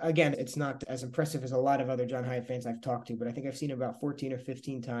seen, again, it's not as impressive as a lot of other John Hiatt fans I've talked to, but I think I've seen him about 14 or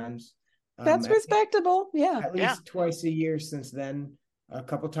 15 times. That's respectable. Yeah. At least twice a year since then, a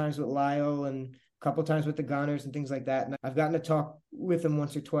couple times with Lyle and a couple times with the Goners and things like that. And I've gotten to talk with him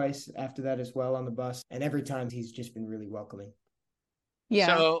once or twice after that as well on the bus. And every time he's just been really welcoming.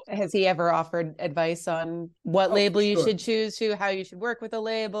 Yeah. So, has he ever offered advice on what label you should choose to, how you should work with a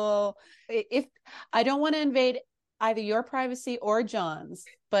label? If I don't want to invade either your privacy or John's,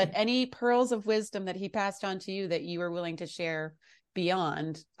 but any pearls of wisdom that he passed on to you that you were willing to share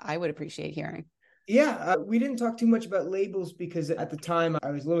beyond, I would appreciate hearing. Yeah, we didn't talk too much about labels because at the time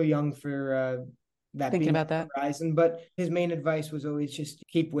I was a little young for that thinking about that horizon. But his main advice was always just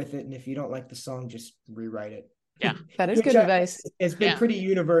keep with it, and if you don't like the song, just rewrite it. Yeah, that is good advice. It's been pretty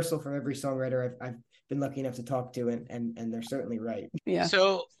universal from every songwriter I've been lucky enough to talk to, and they're certainly right. Yeah.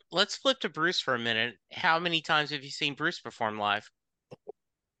 So let's flip to Bruce for a minute. How many times have you seen Bruce perform live?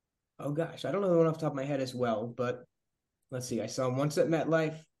 Oh gosh, I don't know the one off the top of my head as well, but let's see. I saw him once at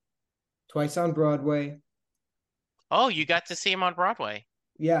MetLife, twice on Broadway. Oh, you got to see him on Broadway.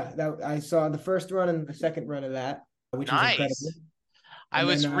 Yeah, I saw the first run and the second run of that, which was incredible. I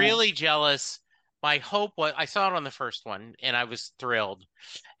was really jealous. My hope was, I saw it on the first one and I was thrilled.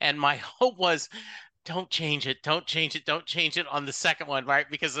 And my hope was, don't change it on the second one, right?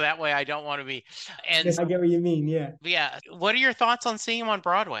 Because that way I don't want to be. And yes, I get what you mean. Yeah. Yeah. What are your thoughts on seeing him on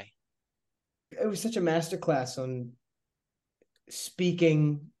Broadway? It was such a masterclass on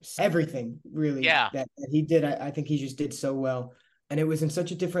speaking everything, really. Yeah. That he did. I think he just did so well. And it was in such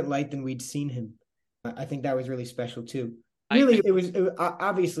a different light than we'd seen him. I think that was really special too. Really, it was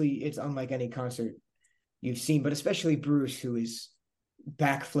obviously it's unlike any concert you've seen, but especially Bruce, who is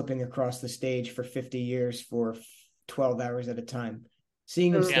backflipping across the stage for 50 years for 12 hours at a time.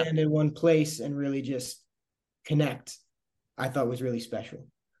 Seeing him stand in one place and really just connect, I thought was really special.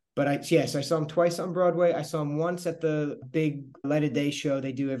 But I saw him twice on Broadway. I saw him once at the big Light of Day show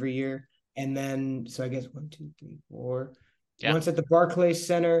they do every year. And then, so I guess 1, 2, 3, 4. Yeah. Once at the Barclays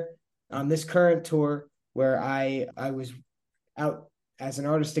Center on this current tour where I was out as an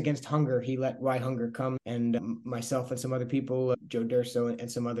artist against hunger. He let Why Hunger come, and myself and some other people, Joe Durso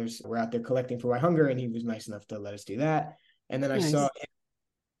and some others, were out there collecting for Why Hunger, and he was nice enough to let us do that. And then I saw him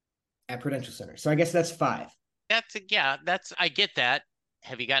at Prudential Center. So I guess that's 5. I get that.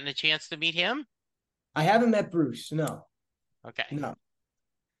 Have you gotten a chance to meet him? I haven't met Bruce, no. Okay. No.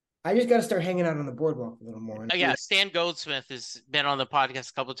 I just got to start hanging out on the boardwalk a little more. Yeah, Stan Goldsmith has been on the podcast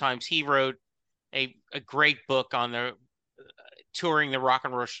a couple of times. He wrote a great book on the touring the rock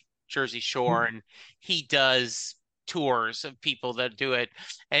and roll Jersey Shore, and he does tours of people that do it.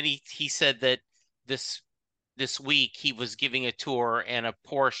 And he said that this week he was giving a tour and a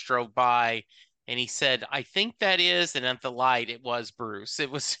Porsche drove by, and he said, I think that is, and at the light it was Bruce. It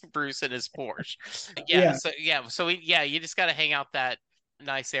was Bruce in his Porsche. Yeah. You just got to hang out that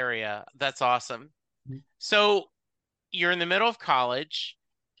nice area. That's awesome. So you're in the middle of college.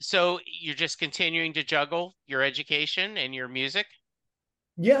 So you're just continuing to juggle your education and your music?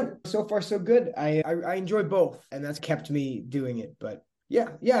 Yeah, so far so good. I enjoy both, and that's kept me doing it. But yeah,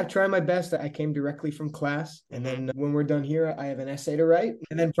 I try my best. I came directly from class, and then when we're done here, I have an essay to write,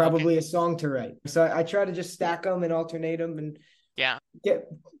 and then probably a song to write. So I try to just stack them and alternate them, and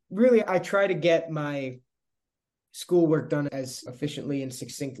I try to get my schoolwork done as efficiently and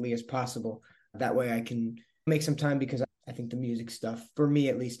succinctly as possible. That way I can make some time, because I think the music stuff, for me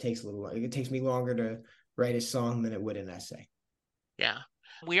at least, takes a little longer. It takes me longer to write a song than it would an essay. Yeah.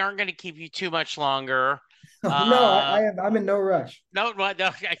 We aren't going to keep you too much longer. I'm in no rush. No, now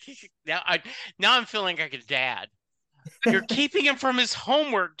I'm feeling like a dad. You're keeping him from his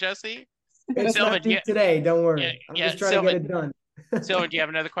homework, Jesse. It's not due today. Don't worry. I'm just trying to get it done. Sylvan, do you have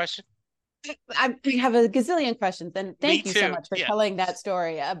another question? I have a gazillion questions, and thank you so much for telling that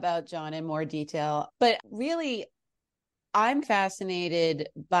story about John in more detail. But really, I'm fascinated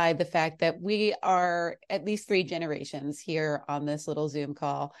by the fact that we are at least 3 generations here on this little Zoom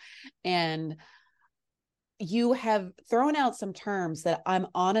call. And you have thrown out some terms that I'm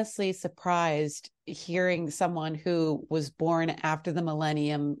honestly surprised hearing someone who was born after the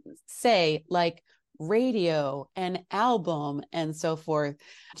millennium say, like radio and album and so forth.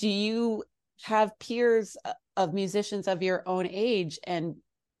 Do you have peers of musicians of your own age, and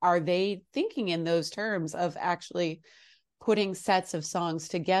are they thinking in those terms of actually putting sets of songs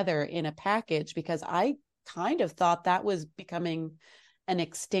together in a package? Because I kind of thought that was becoming an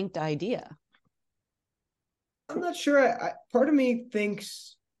extinct idea. I'm not sure. Part of me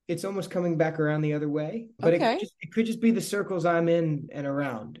thinks it's almost coming back around the other way, but it could just be the circles I'm in and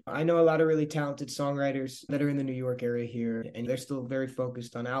around. I know a lot of really talented songwriters that are in the New York area here, and they're still very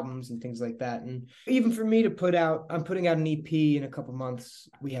focused on albums and things like that. And even for me to I'm putting out an EP in a couple months.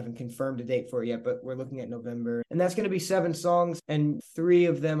 We haven't confirmed a date for it yet, but we're looking at November. And that's going to be 7 songs, and 3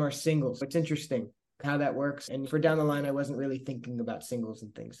 of them are singles. It's interesting how that works. And for down the line, I wasn't really thinking about singles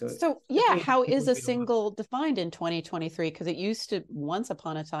and things. So how is a single defined in 2023? Because it used to, once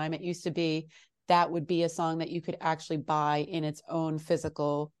upon a time, it used to be that would be a song that you could actually buy in its own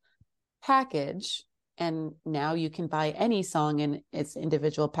physical package. And now you can buy any song in its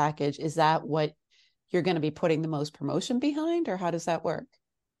individual package. Is that what you're going to be putting the most promotion behind, or how does that work?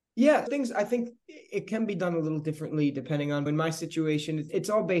 Yeah, I think it can be done a little differently depending on, in my situation, it's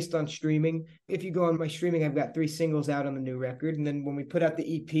all based on streaming. If you go on my streaming, I've got 3 singles out on the new record. And then when we put out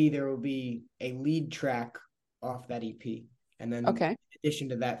the EP, there will be a lead track off that EP. And then in addition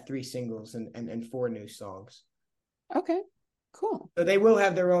to that, 3 singles and 4 new songs. Okay, cool. So they will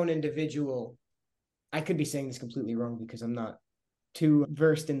have their own individual. I could be saying this completely wrong because I'm not too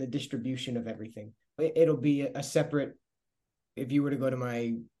versed in the distribution of everything. It'll be a separate, if you were to go to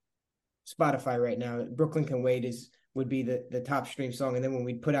my Spotify right now, Brooklyn Can Wait would be the top stream song, and then when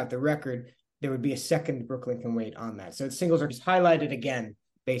we put out the record, there would be a second Brooklyn Can Wait on that. So the singles are just highlighted again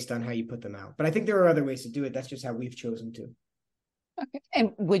based on how you put them out. But I think there are other ways to do it. That's just how we've chosen to. Okay.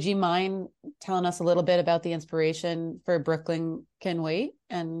 And would you mind telling us a little bit about the inspiration for Brooklyn Can Wait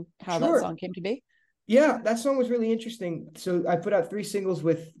and how that song came to be? Yeah, that song was really interesting. So I put out 3 singles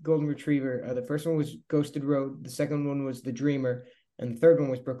with Golden Retriever. The first one was Ghosted Road. The second one was The Dreamer. And the third one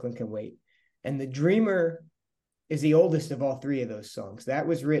was Brooklyn Can Wait. And The Dreamer is the oldest of all 3 of those songs. That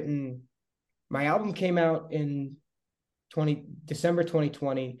was written, my album came out in December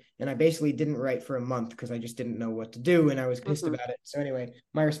 2020, and I basically didn't write for a month because I just didn't know what to do, and I was pissed about it. So anyway,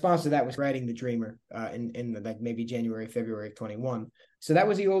 my response to that was writing The Dreamer in like maybe January, February of 21. So that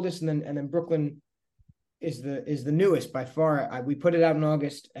was the oldest, and then Brooklyn is the newest by far. We put it out in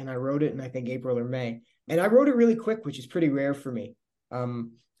August, and I wrote it in I think April or May. And I wrote it really quick, which is pretty rare for me.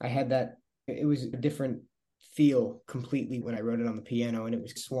 I had that, it was a different feel completely when I wrote it on the piano, and it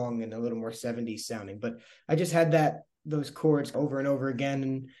was swung and a little more 70s sounding. But I just had those chords over and over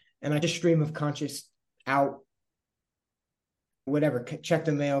again, and I just stream of conscious out, whatever, check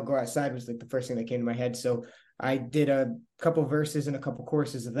the mail, go outside was like the first thing that came to my head. So I did a couple verses and a couple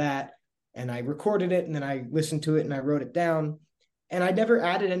choruses of that, and I recorded it, and then I listened to it and I wrote it down, and I never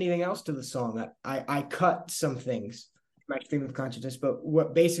added anything else to the song. I cut some things. my stream of consciousness, but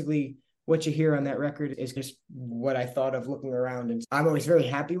what you hear on that record is just what I thought of looking around. And I'm always very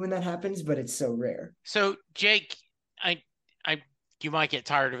happy when that happens, but it's so rare. So Jake, I you might get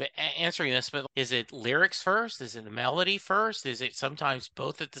tired of answering this, but is it lyrics first? Is it the melody first? Is it sometimes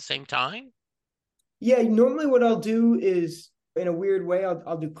both at the same time? Yeah, normally what I'll do is, in a weird way,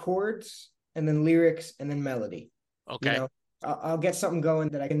 I'll do chords and then lyrics and then melody. Okay. I'll get something going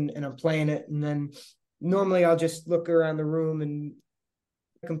that I can, and I'm playing it, and then normally I'll just look around the room and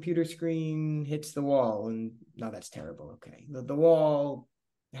the computer screen hits the wall, and no, that's terrible. Okay, the wall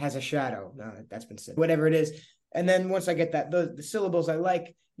has a shadow. No, that's been said. Whatever it is. And then once I get that, the syllables I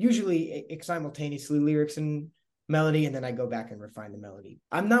like, usually it's simultaneously lyrics and melody, and then I go back and refine the melody.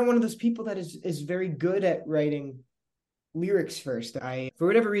 I'm not one of those people that is very good at writing lyrics first. For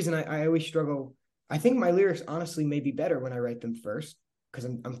whatever reason, I always struggle. I think my lyrics honestly may be better when I write them first, because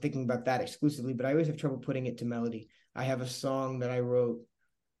I'm thinking about that exclusively, but I always have trouble putting it to melody. I have a song that I wrote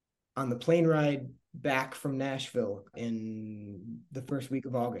on the plane ride back from Nashville in the first week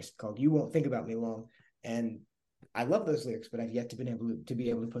of August called "You Won't Think About Me Long," and I love those lyrics, but I've yet to be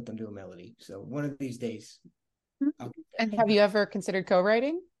able to put them to a melody. So one of these days. And have you ever considered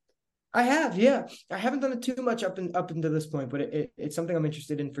co-writing? I have, yeah. I haven't done it too much up until this point, but it's something I'm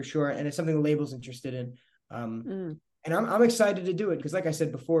interested in for sure, and it's something the label's interested in. And I'm excited to do it because, like I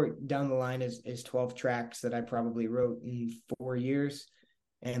said before, down the line is 12 tracks that I probably wrote in 4 years,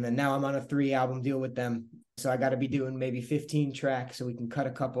 and then now I'm on a 3-album deal with them. So I got to be doing maybe 15 tracks so we can cut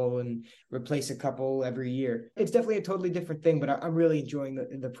a couple and replace a couple every year. It's definitely a totally different thing, but I'm really enjoying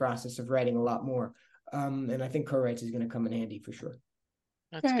the process of writing a lot more. And I think co-writes is going to come in handy for sure.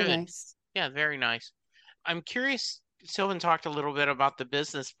 That's very good. Nice. Yeah, very nice. I'm curious, Sylvan talked a little bit about the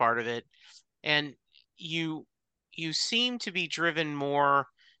business part of it, and you seem to be driven more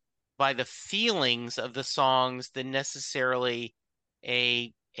by the feelings of the songs than necessarily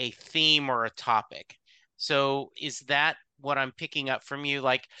a theme or a topic. So is that what I'm picking up from you?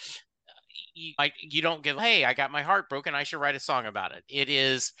 Like you don't give, hey, I got my heart broken, I should write a song about it. It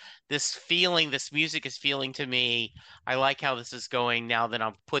is this feeling, this music is feeling to me. I like how this is going. Now then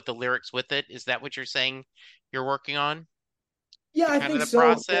I'll put the lyrics with it. Is that what you're saying you're working on? Yeah, I Kind of think the so.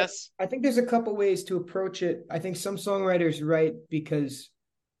 process? I think there's a couple ways to approach it. I think some songwriters write because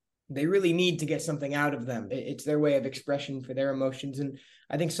they really need to get something out of them. It's their way of expression for their emotions. And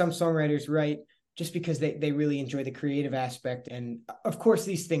I think some songwriters write just because they really enjoy the creative aspect. And of course,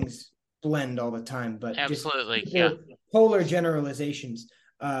 these things blend all the time, but Absolutely. just Yeah. polar generalizations.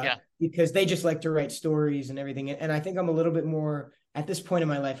 Yeah. Because they just like to write stories and everything. And I think I'm a little bit more at this point in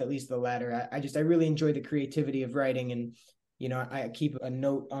my life, at least the latter. I really enjoy the creativity of writing, and I keep a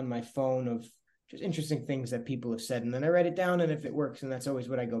note on my phone of just interesting things that people have said, and then I write it down, and if it works, and that's always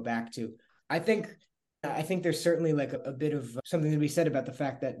what I go back to. I think there's certainly like a bit of something to be said about the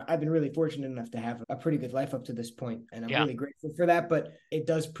fact that I've been really fortunate enough to have a pretty good life up to this point, and I'm really grateful for that. But it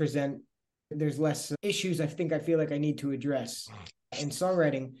does present, there's less issues I feel like I need to address in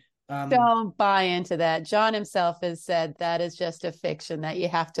songwriting. Don't buy into that. John himself has said that is just a fiction, that you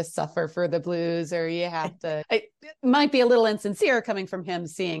have to suffer for the blues, or you have to. It might be a little insincere coming from him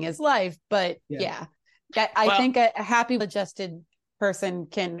seeing his life, but yeah. I think a happy, adjusted person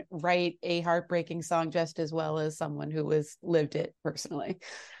can write a heartbreaking song just as well as someone who has lived it personally.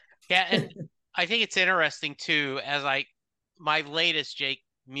 Yeah, and I think it's interesting too, my latest Jake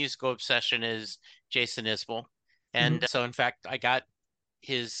musical obsession is Jason Isbell. And so in fact, I got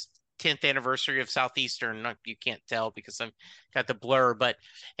his 10th anniversary of Southeastern. You can't tell because I've got the blur,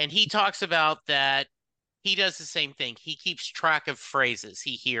 and he talks about that. He does the same thing. He keeps track of phrases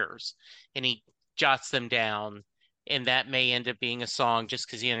he hears and he jots them down, and that may end up being a song just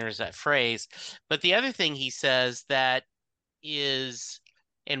because he enters that phrase. But the other thing he says that is,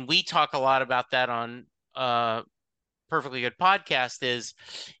 and we talk a lot about that on Perfectly Good Podcast, is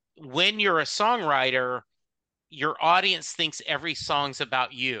when you're a songwriter, your audience thinks every song's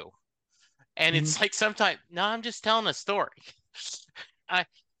about you. And it's like sometimes, no, I'm just telling a story.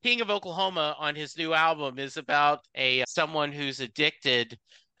 King of Oklahoma on his new album is about someone who's addicted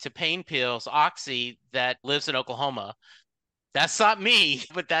to pain pills, Oxy, that lives in Oklahoma. That's not me,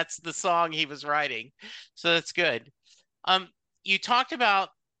 but that's the song he was writing. So that's good. You talked about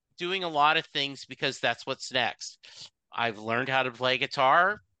doing a lot of things because that's what's next. I've learned how to play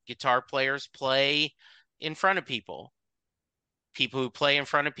guitar. Guitar players play in front of people. People who play in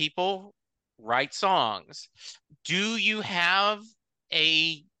front of people write songs. Do you have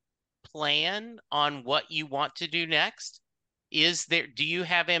a plan on what you want to do next? Do you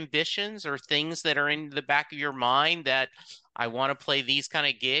have ambitions or things that are in the back of your mind that I want to play these kind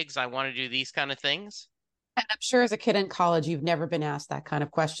of gigs, I want to do these kind of things? And I'm sure as a kid in college, you've never been asked that kind of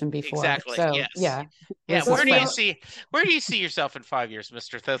question before. Exactly. So Yes. yeah. Yeah. So, Where do you see yourself in 5 years,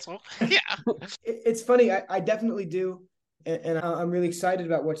 Mr. Thistle? Yeah. it's funny. I definitely do. And I'm really excited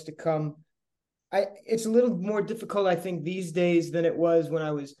about what's to come. It's a little more difficult, I think, these days than it was when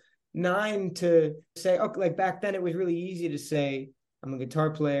I was 9 to say, okay, like back then it was really easy to say, I'm a guitar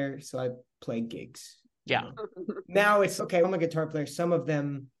player, so I play gigs. Yeah. Now it's okay, I'm a guitar player. Some of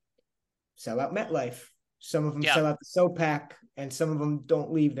them sell out MetLife. Some of them Yeah. sell out the SoPac, and some of them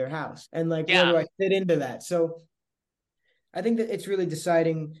don't leave their house. And like, Yeah. where do I fit into that? So I think that it's really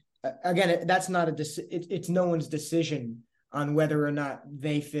deciding. Again, that's not it's no one's decision on whether or not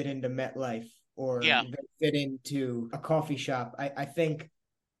they fit into MetLife or Yeah. they fit into a coffee shop. I think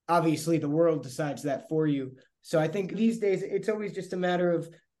obviously the world decides that for you. So I think these days it's always just a matter of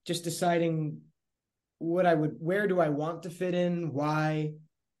just deciding where do I want to fit in, why,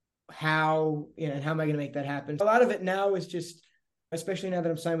 how, and how am I going to make that happen? A lot of it now is just, especially now that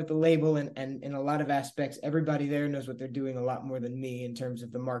I'm signed with the label and in a lot of aspects, everybody there knows what they're doing a lot more than me in terms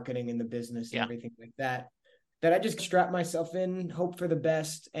of the marketing and the business and everything like that. That I just strap myself in, hope for the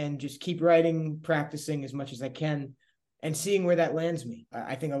best, and just keep writing, practicing as much as I can, and seeing where that lands me.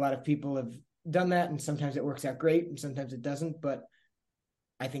 I think a lot of people have done that, and sometimes it works out great, and sometimes it doesn't. But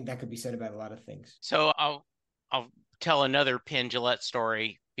I think that could be said about a lot of things. So I'll tell another Penn Jillette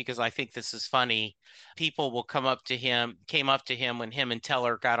story because I think this is funny. People will came up to him when him and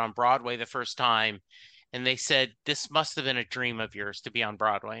Teller got on Broadway the first time, and they said, "This must have been a dream of yours to be on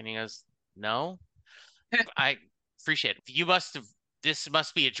Broadway." And he goes, "No, I appreciate it. This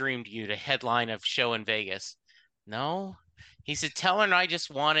must be a dream to you to headline a show in Vegas." No, he said, "Teller and I just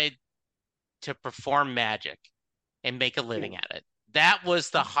wanted to perform magic and make a living at it. That was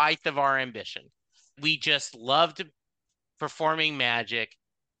the height of our ambition. We just loved performing magic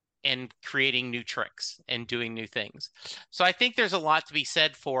and creating new tricks and doing new things." So I think there's a lot to be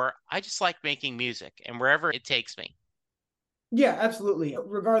said for, I just like making music and wherever it takes me. Yeah, absolutely.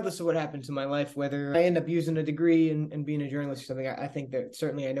 Regardless of what happens in my life, whether I end up using a degree and being a journalist or something, I think that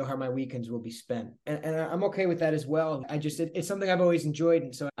certainly I know how my weekends will be spent. And I'm okay with that as well. It's something I've always enjoyed.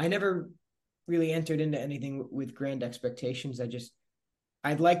 And so I never really entered into anything with grand expectations.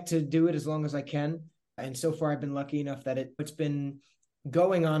 I'd like to do it as long as I can. And so far I've been lucky enough that it's been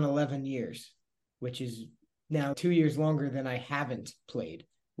going on 11 years, which is now 2 years longer than I haven't played,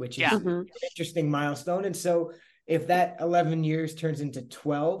 which is an interesting milestone. And so if that 11 years turns into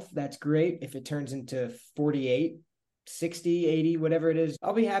 12, that's great. If it turns into 48, 60, 80, whatever it is,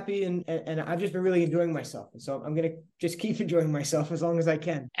 I'll be happy. And I've just been really enjoying myself. And so I'm going to just keep enjoying myself as long as I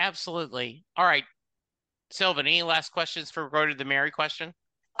can. Absolutely. All right. Sylvan, any last questions for go to the Mary question?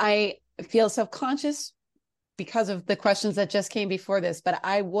 I feel self-conscious because of the questions that just came before this, but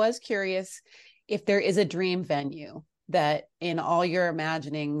I was curious if there is a dream venue that in all your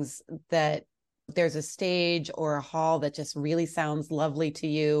imaginings that there's a stage or a hall that just really sounds lovely to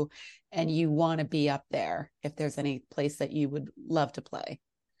you and you want to be up there, if there's any place that you would love to play.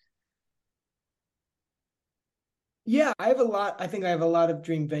 Yeah, I think I have a lot of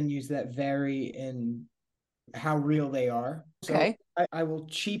dream venues that vary in how real they are. Okay. So I will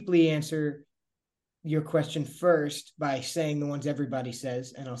cheaply answer your question first by saying the ones everybody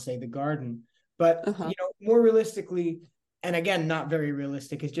says, and I'll say the Garden. But more realistically, and again, not very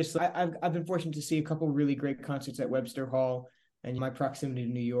realistic, it's just I've been fortunate to see a couple really great concerts at Webster Hall and my proximity to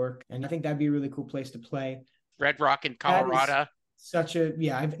New York, and I think that'd be a really cool place to play. Red Rock in Colorado.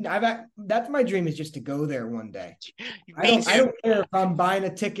 That's my dream, is just to go there one day. I don't care if I'm buying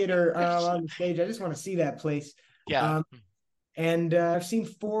a ticket or on the stage. I just want to see that place. Yeah. And I've seen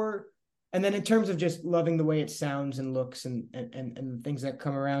 4. And then in terms of just loving the way it sounds and looks and things that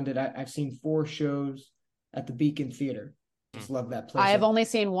come around it, I've seen 4 shows at the Beacon Theater. Just love that place. I have only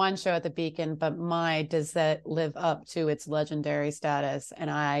seen 1 show at the Beacon, but does that live up to its legendary status?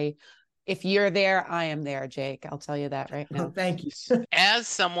 And if you're there, I am there, Jake. I'll tell you that right now. Thank you. As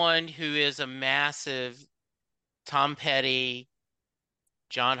someone who is a massive Tom Petty,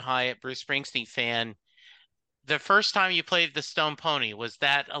 John Hyatt, Bruce Springsteen fan, the first time you played the Stone Pony, was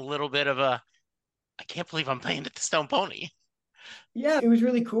that a little bit of I can't believe I'm playing at the Stone Pony? Yeah, it was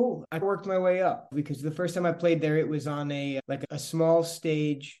really cool. I worked my way up because the first time I played there, it was on a small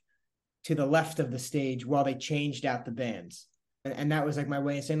stage to the left of the stage while they changed out the bands. And that was like my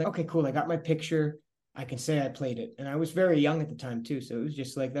way of saying, okay, cool, I got my picture. I can say I played it. And I was very young at the time too. So it was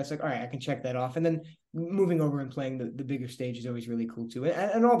just like, that's like, all right, I can check that off. And then moving over and playing the bigger stage is always really cool too.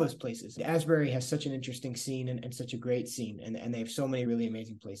 And all those places. Asbury has such an interesting scene and such a great scene. And they have so many really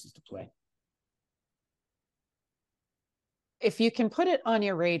amazing places to play. If you can put it on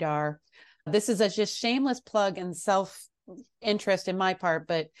your radar, This is a just shameless plug and self-interest in my part,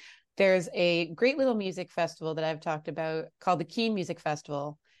 but there's a great little music festival that I've talked about called the Keene Music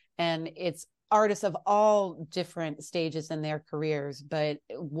Festival. And it's artists of all different stages in their careers. But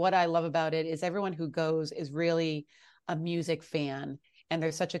what I love about it is everyone who goes is really a music fan, and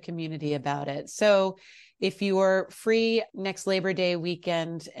there's such a community about it. So if you are free next Labor Day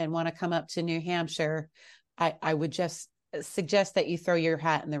weekend and want to come up to New Hampshire, I would just suggest that you throw your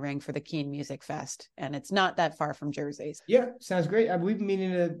hat in the ring for the Keene Music Fest. And it's not that far from Jersey. Yeah, sounds great. We've been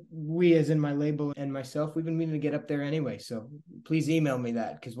meaning to, we as in my label and myself, we've been meaning to get up there anyway. So please email me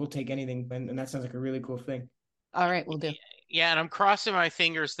that, because we'll take anything. And that sounds like a really cool thing. All right, we'll do. Yeah, and I'm crossing my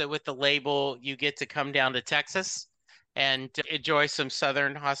fingers that with the label, you get to come down to Texas and enjoy some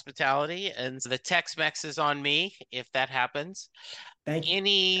Southern hospitality. And the Tex-Mex is on me if that happens. Thank you.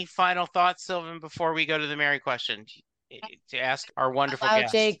 Any final thoughts, Sylvan, before we go to the Mary question? To ask our wonderful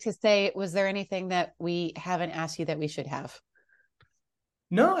guest. Jake, to say, was there anything that we haven't asked you that we should have?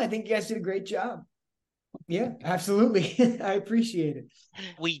 No, I think you guys did a great job. Yeah, absolutely. I appreciate it.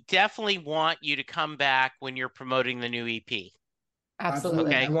 We definitely want you to come back when you're promoting the new EP.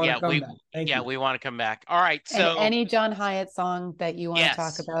 Absolutely. Okay. We want to come back. All right. So and any John Hyatt song that you want to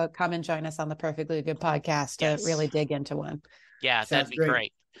talk about, come and join us on the Perfectly Good podcast to really dig into one. Yeah, that'd be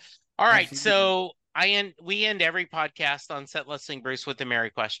great. All right. Absolutely. So we end every podcast on Set Listing Bruce with the Mary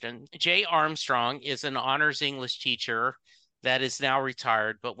question. Jay Armstrong is an honors English teacher that is now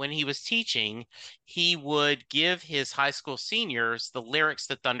retired, but when he was teaching, he would give his high school seniors the lyrics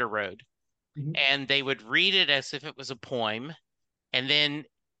to Thunder Road, and they would read it as if it was a poem, and then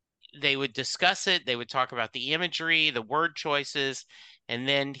they would discuss it. They would talk about the imagery, the word choices, and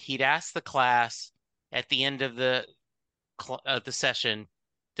then he'd ask the class at the end of the session,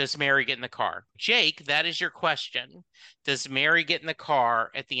 does Mary get in the car? Jake, that is your question. Does Mary get in the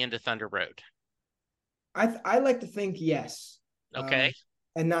car at the end of Thunder Road? I like to think yes. Okay.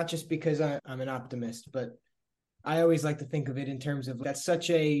 And not just because I'm an optimist, but I always like to think of it in terms of that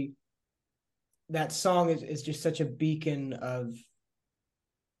song is just such a beacon of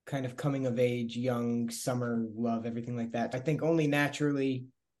kind of coming of age, young, summer love, everything like that. I think only naturally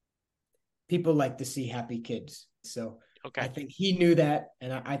people like to see happy kids. So I think he knew that.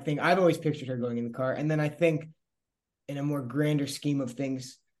 And I think I've always pictured her going in the car. And then I think in a more grander scheme of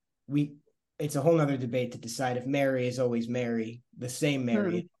things, it's a whole nother debate to decide if Mary is always Mary, the same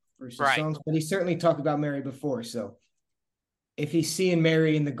Mary in Bruce's songs. But he certainly talked about Mary before. So if he's seeing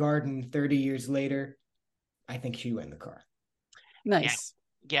Mary in the garden 30 years later, I think she went in the car. Nice.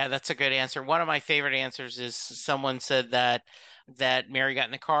 Yeah, that's a good answer. One of my favorite answers is someone said that Mary got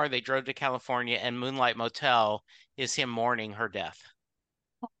in the car, they drove to California, and Moonlight Motel is him mourning her death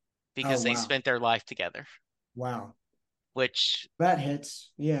because they spent their life together. Wow. Which that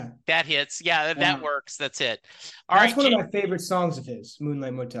hits. Yeah. That hits. Yeah, that works. That's it. That's one of my favorite songs of his,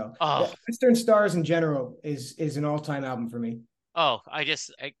 Moonlight Motel. Oh, Western Stars in general is an all-time album for me. Oh,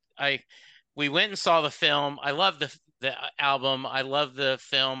 we went and saw the film. I love the album. I love the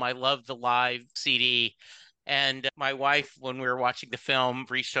film. I love the live CD. And my wife, when we were watching the film,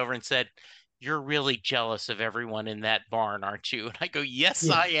 reached over and said, "You're really jealous of everyone in that barn, aren't you?" And I go, yes.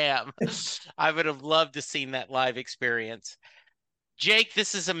 I am. I would have loved to seen that live experience. Jake,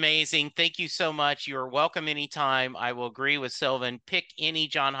 this is amazing. Thank you so much. You are welcome anytime. I will agree with Sylvan. Pick any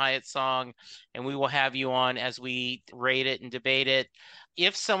John Hyatt song, and we will have you on as we rate it and debate it.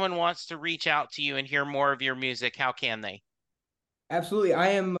 If someone wants to reach out to you and hear more of your music, how can they? Absolutely. I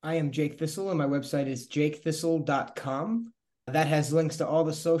am Jake Thistle, and my website is jakethistle.com. That has links to all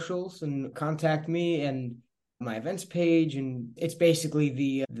the socials and contact me and my events page. And it's basically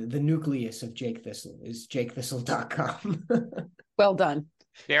the nucleus of Jake Thistle is jakethistle.com. Well done.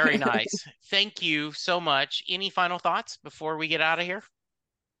 Very nice. Thank you so much. Any final thoughts before we get out of here?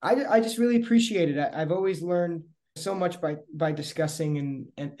 I just really appreciate it. I've always learned so much by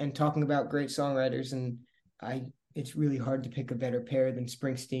discussing and talking about great songwriters. And it's really hard to pick a better pair than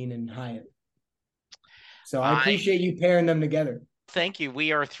Springsteen and Hyatt. So I appreciate you pairing them together. Thank you.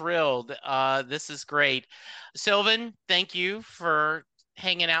 We are thrilled. This is great. Sylvan, thank you for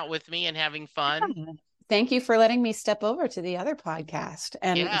hanging out with me and having fun. Thank you for letting me step over to the other podcast.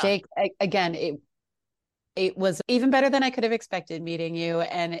 And Jake, again, it was even better than I could have expected meeting you.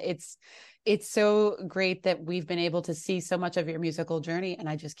 And it's so great that we've been able to see so much of your musical journey. And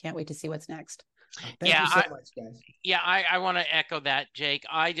I just can't wait to see what's next. Thank you so much, guys. Yeah, I want to echo that, Jake.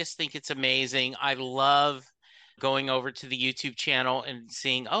 I just think it's amazing. I love going over to the YouTube channel and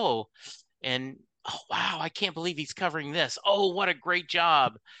seeing, wow, I can't believe he's covering this. Oh, what a great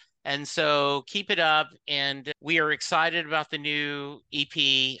job. And so keep it up. And we are excited about the new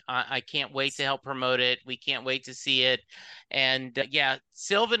EP. I can't wait to help promote it. We can't wait to see it. And yeah,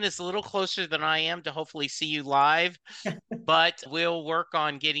 Sylvan is a little closer than I am to hopefully see you live, but we'll work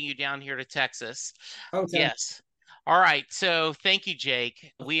on getting you down here to Texas. Okay. Yes. All right. So thank you,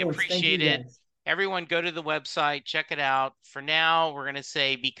 Jake. We appreciate it. Guys. Everyone go to the website, check it out. For now, we're going to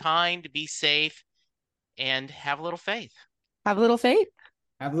say be kind, be safe, and have a little faith. Have a little faith.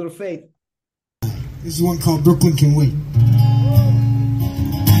 Have a little faith. This is one called Brooklyn Can Wait.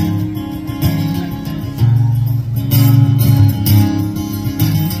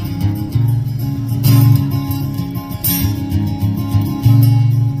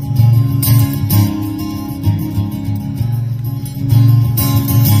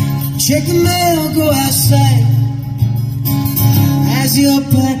 Check the mail, go outside as your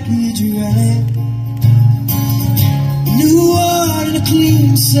package arrives. New heart and a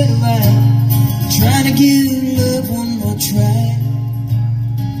clean set of eyes, trying to give love one more try.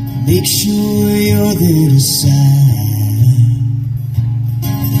 Make sure you're there to sign.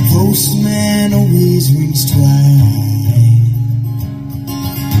 The postman always rings twice.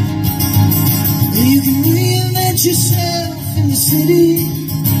 You can reinvent yourself in the city.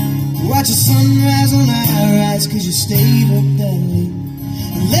 Watch the sunrise on our rise, 'cause you stayed up that late.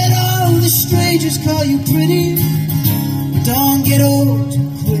 And let all the strangers call you pretty. But don't get old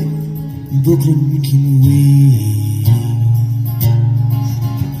too quick. Brooklyn can wait.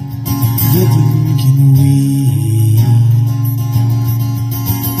 Brooklyn can wait.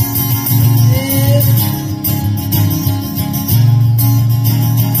 Yeah.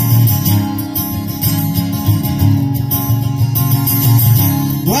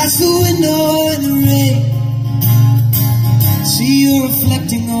 Watch the window in the rain. See you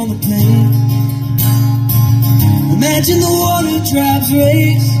reflecting on the pane. Imagine the water drops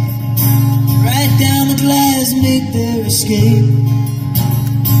race right down the glass, make their escape.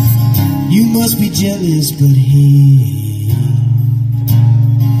 You must be jealous, but hey,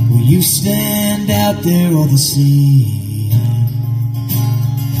 will you stand out there all the same?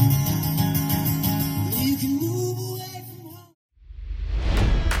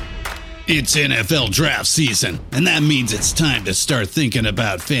 It's NFL draft season, and that means it's time to start thinking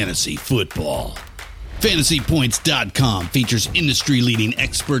about fantasy football. FantasyPoints.com features industry-leading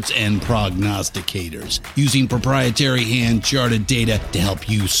experts and prognosticators using proprietary hand-charted data to help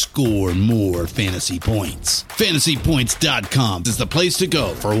you score more fantasy points. FantasyPoints.com is the place to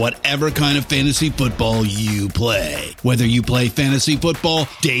go for whatever kind of fantasy football you play. Whether you play fantasy football,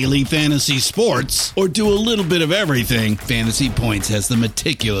 daily fantasy sports, or do a little bit of everything, Fantasy Points has the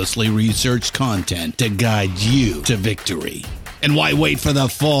meticulously researched content to guide you to victory. And why wait for the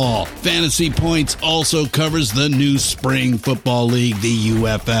fall? Fantasy Points also covers the new spring football league, the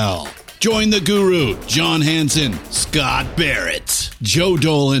UFL. Join the guru, John Hansen, Scott Barrett, Joe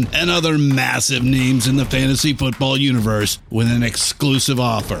Dolan, and other massive names in the fantasy football universe with an exclusive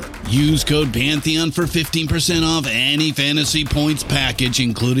offer. Use code Pantheon for 15% off any Fantasy Points package,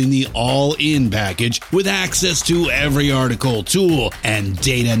 including the all-in package, with access to every article, tool, and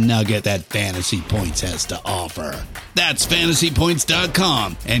data nugget that Fantasy Points has to offer. That's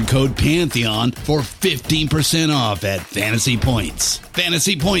FantasyPoints.com and code Pantheon for 15% off at Fantasy Points.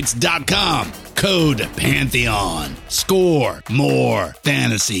 FantasyPoints.com, code Pantheon. Score more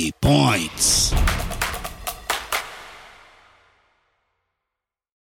fantasy points.